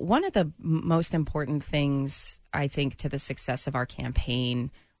one of the most important things, I think, to the success of our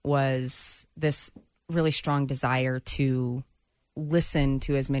campaign was this really strong desire to listen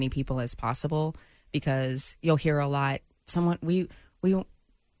to as many people as possible, because you'll hear a lot.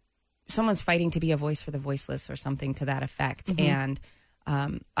 Someone's fighting to be a voice for the voiceless or something to that effect. Mm-hmm.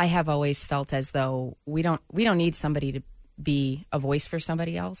 And I have always felt as though we don't need somebody to be a voice for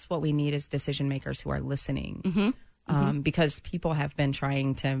somebody else. What we need is decision makers who are listening. Mm-hmm. Because people have been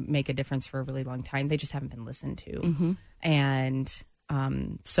trying to make a difference for a really long time. They just haven't been listened to. Mm-hmm. And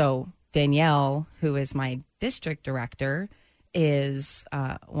so Danielle, who is my district director, is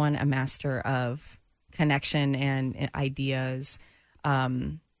a master of connection and ideas.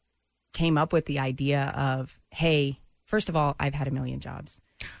 Came up with the idea of, hey, first of all, I've had a million jobs.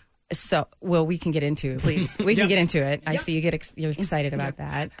 So, well, we can get into it, please. We can get into it. I see you're excited about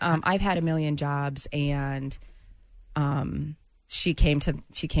that. I've had a million jobs, and she came to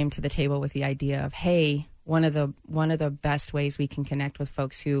the table with the idea of, hey, one of the best ways we can connect with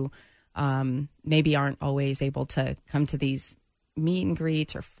folks who maybe aren't always able to come to these meet and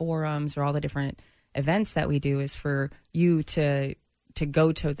greets or forums or all the different events that we do is for you to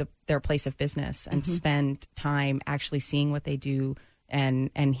go to their place of business and spend time actually seeing what they do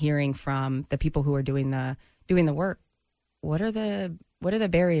and hearing from the people who are doing the work. What are the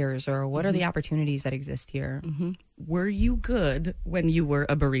barriers, or what are the opportunities that exist here? Mm-hmm. Were you good when you were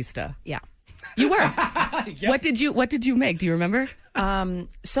a barista? Yeah, you were. Yep. What did you make? Do you remember?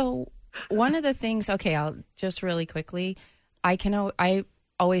 So one of the things. Okay, I'll just really quickly. I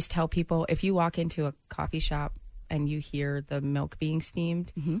always tell people, if you walk into a coffee shop and you hear the milk being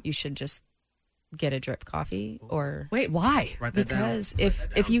steamed, you should just get a drip coffee. Or wait, why? Because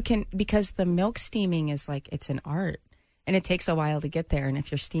if you can, because the milk steaming is like, it's an art, and it takes a while to get there. And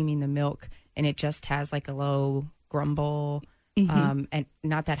if you're steaming the milk and it just has like a low grumble and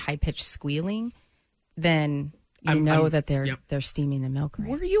not that high pitched squealing, then you know that they're steaming the milk right.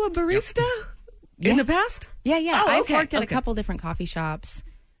 Were you a barista in the past? Yeah. Oh, I've worked at a couple different coffee shops.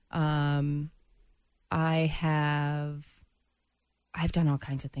 I've done all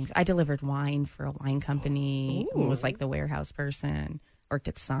kinds of things. I delivered wine for a wine company. Was like the warehouse person. Worked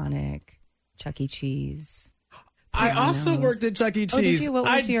at Sonic, Chuck E. Cheese. I also worked at Chuck E. Cheese. Oh, did you? What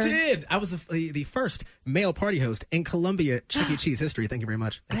was I did. I was the first male party host in Columbia Chuck E. Cheese history. Thank you very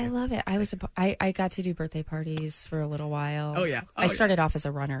much. I love it. I got to do birthday parties for a little while. Oh, yeah. I started off as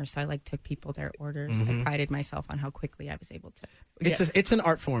a runner, so I took people their orders. I prided myself on how quickly I was able to. It's an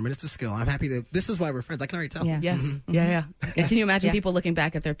art form, and it's a skill. I'm happy that this is why we're friends. I can already tell. Yeah. Yes. Yeah. And can you imagine people looking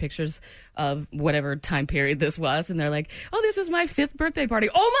back at their pictures of whatever time period this was, and they're like, "Oh, this was my 5th birthday party.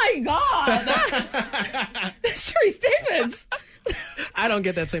 Oh my God, Sharice Davids." I don't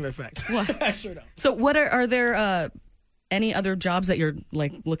get that same effect. I sure don't. So, what are there any other jobs that you're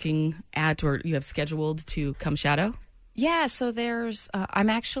like looking at or you have scheduled to come shadow? Yeah. So there's. I'm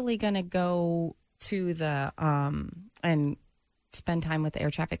actually going to go to the and spend time with the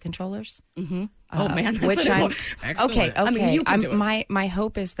air traffic controllers. Mm-hmm. Oh man, which I'm excellent. Okay. I mean, you can do it. My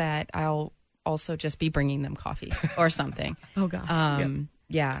hope is that I'll also just be bringing them coffee or something. Oh gosh.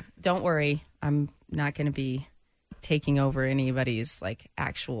 Yeah. Don't worry. I'm not going to be taking over anybody's like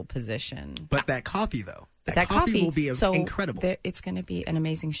actual position. But that coffee though, that coffee will be incredible. It's going to be an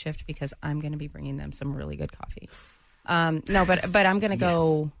amazing shift because I'm going to be bringing them some really good coffee. No, but I'm going to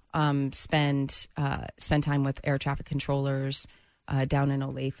go spend time with air traffic controllers down in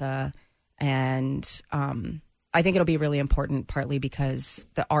Olathe, and I think it'll be really important, partly because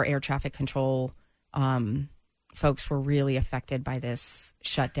our air traffic control folks were really affected by this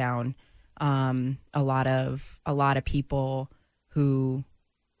shutdown. A lot of people who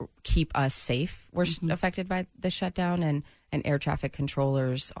keep us safe were affected by the shutdown, and air traffic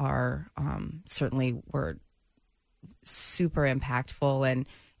controllers are certainly were super impactful and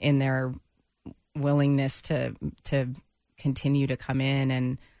in their willingness to continue to come in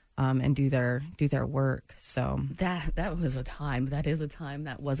and do their work. So that was a time. That is a time.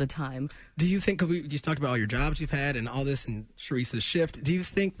 That was a time. Do you think, 'cause we just talked about all your jobs you've had and all this and Sherese's shift, do you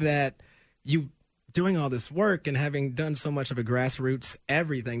think that you doing all this work and having done so much of a grassroots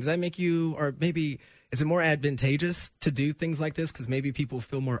everything, does that make you, or maybe is it more advantageous to do things like this because maybe people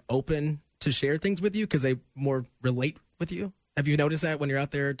feel more open to share things with you because they more relate with you? Have you noticed that when you're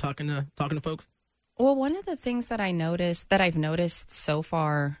out there talking to folks? Well, one of the things that I've noticed so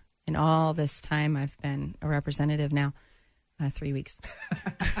far in all this time I've been a representative now, 3 weeks.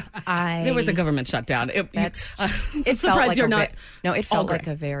 There was a government shutdown. It felt like it felt like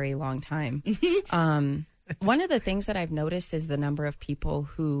a very long time. One of the things that I've noticed is the number of people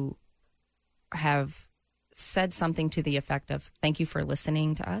who have said something to the effect of "Thank you for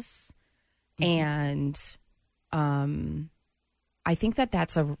listening to us," and I think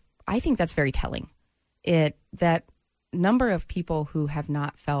that's very telling. That number of people who have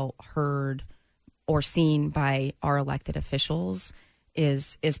not felt heard or seen by our elected officials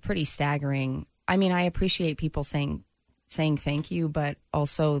is pretty staggering. I mean, I appreciate people saying thank you, but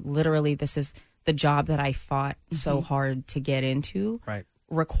also literally this is the job that I fought so hard to get into. Right.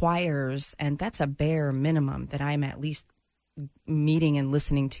 Requires, and that's a bare minimum, that I'm at least meeting and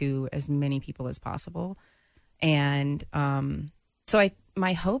listening to as many people as possible. And so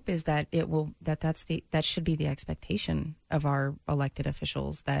my hope is that that should be the expectation of our elected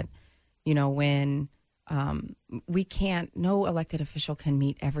officials, that, you know, when no elected official can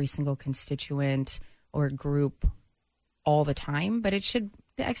meet every single constituent or group all the time, but the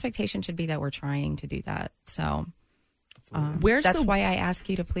expectation should be that we're trying to do that. So that's why I ask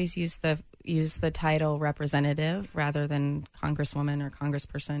you to please use the title representative rather than congresswoman or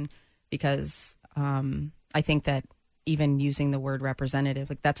congressperson, because I think that even using the word representative,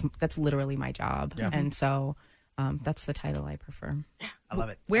 like that's literally my job. Yeah. And so that's the title I prefer. Yeah, I love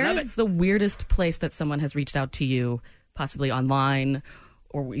it. Where is the weirdest place that someone has reached out to you, possibly online,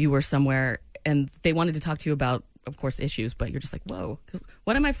 or you were somewhere and they wanted to talk to you about, of course, issues, but you're just like, whoa. Because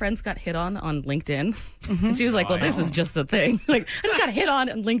one of my friends got hit on LinkedIn, and she was like, well, this is just a thing. Like, I just got hit on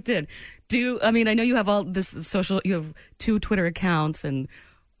LinkedIn. I know you have all this you have 2 Twitter accounts and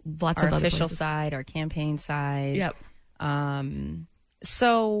lots of our other official places. side, our campaign side. Yep.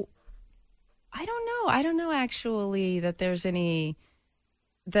 So I don't know actually that there's any,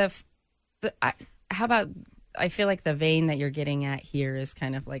 how about, I feel like the vein that you're getting at here is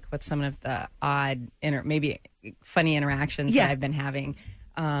kind of like what some of the odd, maybe funny interactions that I've been having.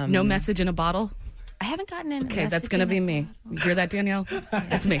 No message in a bottle? I haven't gotten in. Okay, that's going to be me. You hear that, Danielle?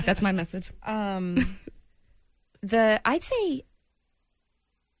 That's me. That's my message. I'd say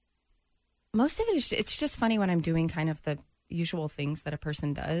most of it is, it's just funny when I'm doing kind of the usual things that a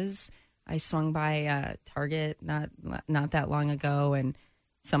person does. I swung by Target not that long ago, and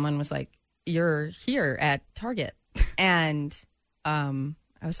someone was like, "You're here at Target," and I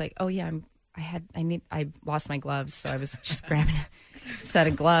was like, "Oh yeah, I lost my gloves, so I was just grabbing a set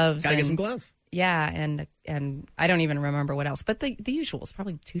of gloves. Gotta get some gloves." Yeah, and I don't even remember what else, but the usuals,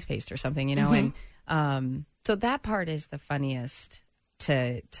 probably toothpaste or something, you know. And so that part is the funniest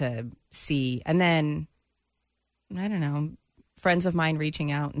to see. And then I don't know, friends of mine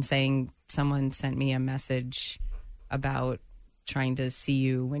reaching out and saying someone sent me a message about trying to see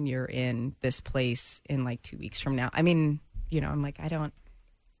you when you're in this place in like 2 weeks from now. I mean, you know, I'm like,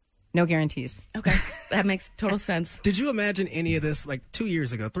 no guarantees. Okay. That makes total sense. Did you imagine any of this like 2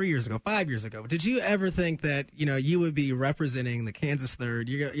 years ago, 3 years ago, 5 years ago? Did you ever think that, you know, you would be representing the Kansas 3rd?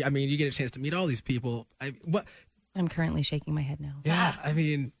 You get a chance to meet all these people. I'm currently shaking my head now. Yeah, I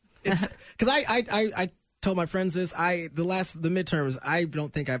mean, it's because I told my friends this. The midterms, I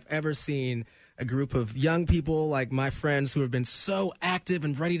don't think I've ever seen a group of young people like my friends who have been so active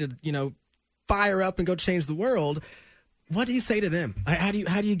and ready to, you know, fire up and go change the world. What do you say to them? How do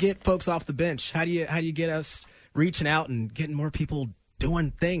you get folks off the bench? How do you get us reaching out and getting more people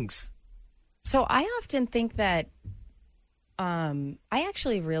doing things? So I often think that I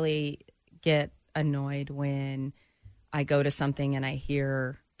actually really get annoyed when I go to something and I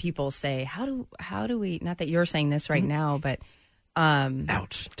hear people say, how do we, not that you're saying this right now, but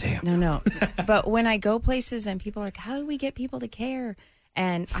ouch, damn. No. But when I go places and people are like, how do we get people to care?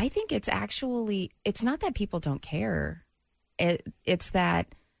 And I think it's not that people don't care. It's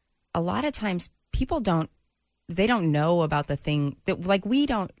that a lot of times people don't know about the thing that, like, we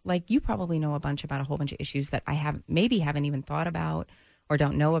don't, like, you probably know a bunch about a whole bunch of issues that I haven't even thought about, or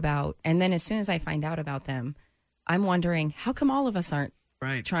don't know about. And then as soon as I find out about them, I'm wondering, how come all of us aren't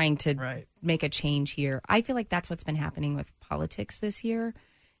trying to make a change here? I feel like that's what's been happening with politics this year,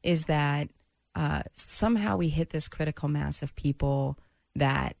 is that somehow we hit this critical mass of people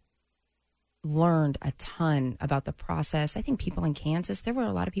that learned a ton about the process. I think people in Kansas, there were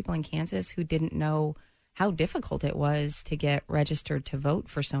a lot of people in Kansas who didn't know how difficult it was to get registered to vote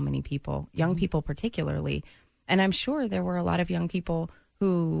for so many people, young people particularly. And I'm sure there were a lot of young people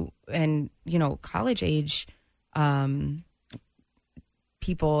who, and, college age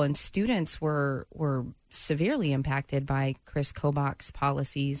people and students were severely impacted by Chris Kobach's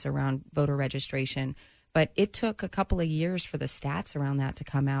policies around voter registration. But it took a couple of years for the stats around that to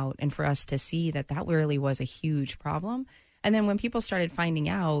come out and for us to see that really was a huge problem. And then when people started finding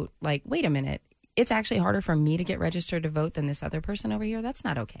out, like, wait a minute, it's actually harder for me to get registered to vote than this other person over here. That's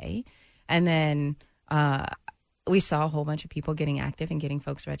not okay. And then we saw a whole bunch of people getting active and getting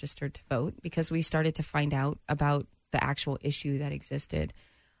folks registered to vote because we started to find out about the actual issue that existed.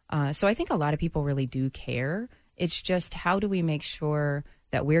 So I think a lot of people really do care. It's just, how do we make sure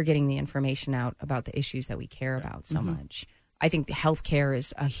that we're getting the information out about the issues that we care about so much? I think healthcare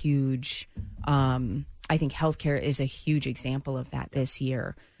is a huge example of that this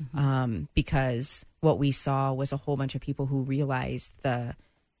year, because what we saw was a whole bunch of people who realized the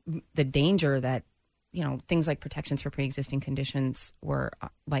danger that, things like protections for pre-existing conditions were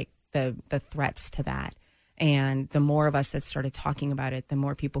like the threats to that. And the more of us that started talking about it, the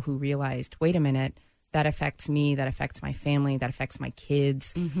more people who realized, wait a minute, that affects me, that affects my family, that affects my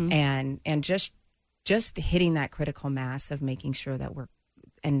kids, and just hitting that critical mass of making sure that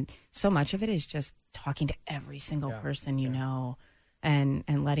and so much of it is just talking to every single person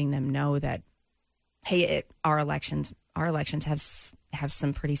and letting them know that, hey, our elections have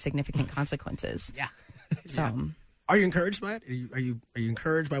some pretty significant consequences. Yeah. So, are you encouraged by it? Are you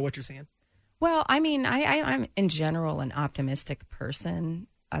encouraged by what you're seeing? Well, I mean, I'm in general an optimistic person.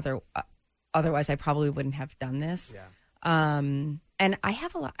 Otherwise, I probably wouldn't have done this. Yeah. And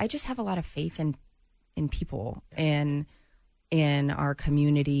I just have a lot of faith in people and in our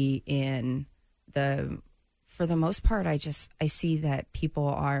community. For the most part, I see that people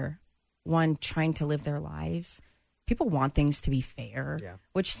are, one, trying to live their lives. People want things to be fair,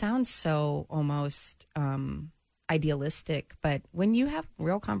 which sounds so almost idealistic. But when you have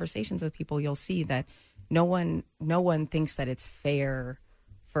real conversations with people, you'll see that no one thinks that it's fair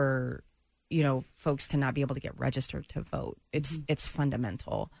for folks to not be able to get registered to vote. It's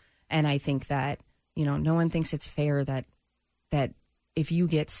fundamental. And I think that, no one thinks it's fair that if you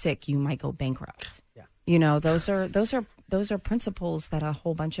get sick, you might go bankrupt. Yeah. Those are principles that a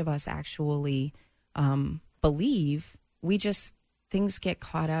whole bunch of us actually believe. Things get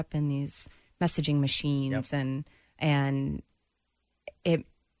caught up in these messaging machines and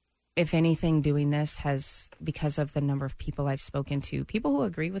if anything, doing this has, because of the number of people I've spoken to, people who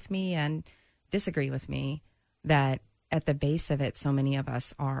agree with me and disagree with me, that at the base of it, so many of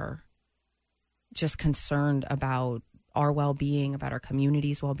us are just concerned about our well-being, about our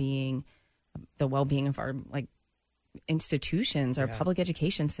community's well-being, the well-being of our institutions, our public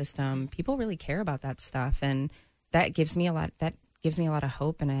education system. People really care about that stuff, and that gives me a lot of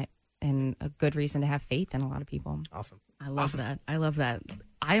hope and a good reason to have faith in a lot of people. Awesome. I love that. I love that.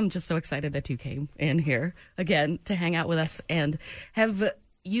 I am just so excited that you came in here again to hang out with us. And have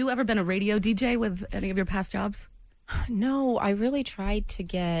you ever been a radio DJ with any of your past jobs? No, I really tried to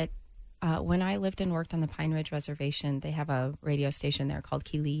get, when I lived and worked on the Pine Ridge Reservation, they have a radio station there called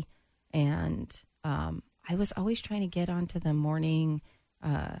Keeley. And I was always trying to get onto the morning,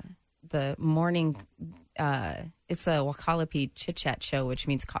 it's a Wakalapi Chit Chat show, which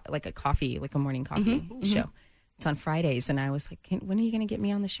means like a morning coffee show. It's on Fridays, and I was like, when are you going to get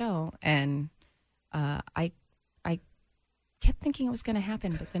me on the show? And I kept thinking it was going to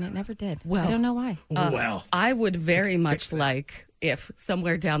happen, but then it never did. Well, I don't know why. I would very much like if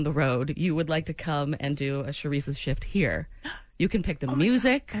somewhere down the road you would like to come and do a Sharice's Shift here. You can pick the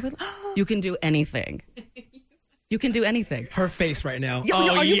music. You can do anything. You can do anything. Her face right now.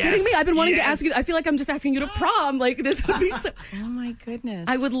 Are you kidding me? I've been wanting to ask you. I feel like I'm just asking you to prom. Like, this would be so. Oh my goodness.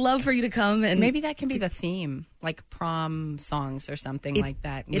 I would love for you to come, and maybe that can be the theme, like prom songs or something like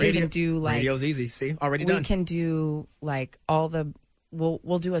that. We can do radio's easy. See, already done. We can do like all the.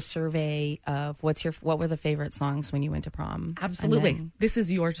 We'll do a survey of what were the favorite songs when you went to prom. Absolutely. This is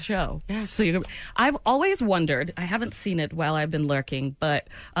your show. Yes. So I've always wondered. I haven't seen it while I've been lurking, but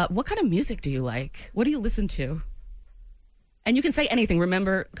what kind of music do you like? What do you listen to? And you can say anything.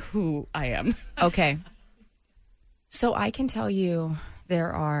 Remember who I am. Okay. So I can tell you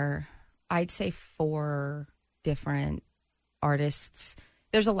there are, I'd say, 4 different artists.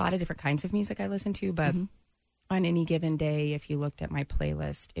 There's a lot of different kinds of music I listen to, but on any given day, if you looked at my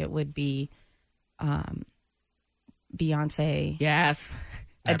playlist, it would be Beyonce, Yes.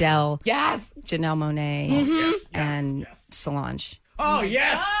 Adele, Yes. Janelle Monáe, and Solange. Oh,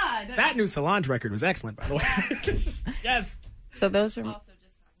 yes. God. That new Solange record was excellent, by the way. Yes. So those are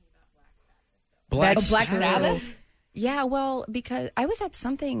Black Sabbath? Yeah, well, because I was at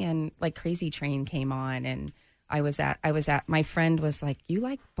something and like Crazy Train came on, and I was at my friend was like, "You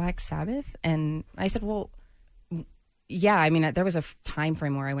like Black Sabbath?" And I said, "Well, yeah, I mean, there was a time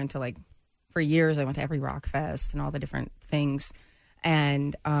frame where I went to for years I went to every rock fest and all the different things,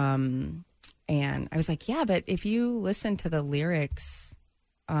 and I was like, yeah, but if you listen to the lyrics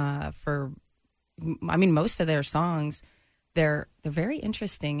most of their songs, they're very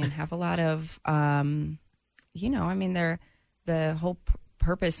interesting and have a lot of they're the whole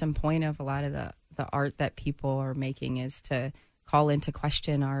purpose and point of a lot of the art that people are making is to call into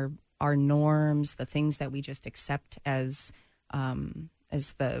question our norms, the things that we just accept as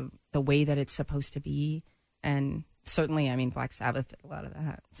the way that it's supposed to be. And certainly, I mean, Black Sabbath did a lot of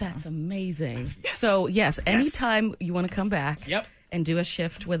that. So. That's amazing. Yes. So, yes, anytime you want to come back and do a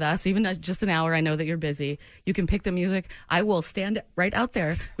shift with us, even just an hour, I know that you're busy, you can pick the music. I will stand right out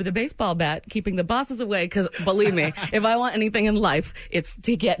there with a baseball bat, keeping the bosses away, because believe me, if I want anything in life, it's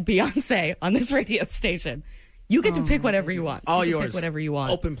to get Beyonce on this radio station. You get to pick whatever you want. All yours. Pick whatever you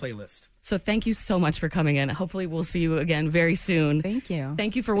want. Open playlist. So thank you so much for coming in. Hopefully we'll see you again very soon. Thank you.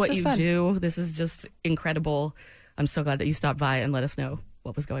 Thank you for what you do. This is just incredible. I'm so glad that you stopped by and let us know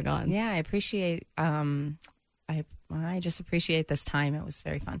what was going on. Yeah, I appreciate. I just appreciate this time. It was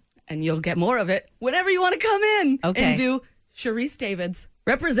very fun. And you'll get more of it whenever you want to come in and do Sharice Davids,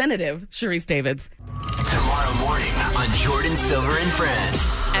 Representative Sharice Davids. Tomorrow morning on Jordan Silver and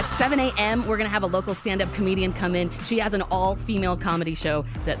Friends. At 7 a.m., we're going to have a local stand-up comedian come in. She has an all-female comedy show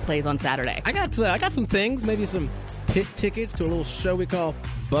that plays on Saturday. I got some things, maybe some pit tickets to a little show we call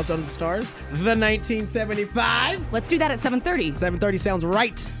Buzz Under the Stars, the 1975. Let's do that at 7:30. 7:30 sounds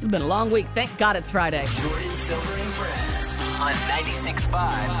right. It's been a long week. Thank God it's Friday. Jordan Silver and Friends on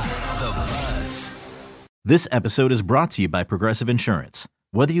 96.5 The Buzz. This episode is brought to you by Progressive Insurance.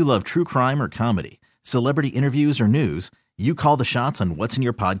 Whether you love true crime or comedy, celebrity interviews or news, you call the shots on what's in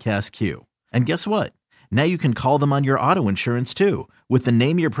your podcast queue. And guess what? Now you can call them on your auto insurance too with the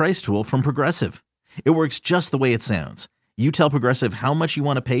Name Your Price tool from Progressive. It works just the way it sounds. You tell Progressive how much you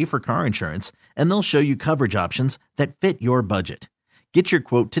want to pay for car insurance, and they'll show you coverage options that fit your budget. Get your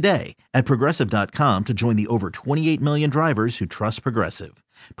quote today at Progressive.com to join the over 28 million drivers who trust Progressive.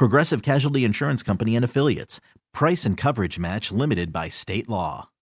 Progressive Casualty Insurance Company and Affiliates. Price and coverage match limited by state law.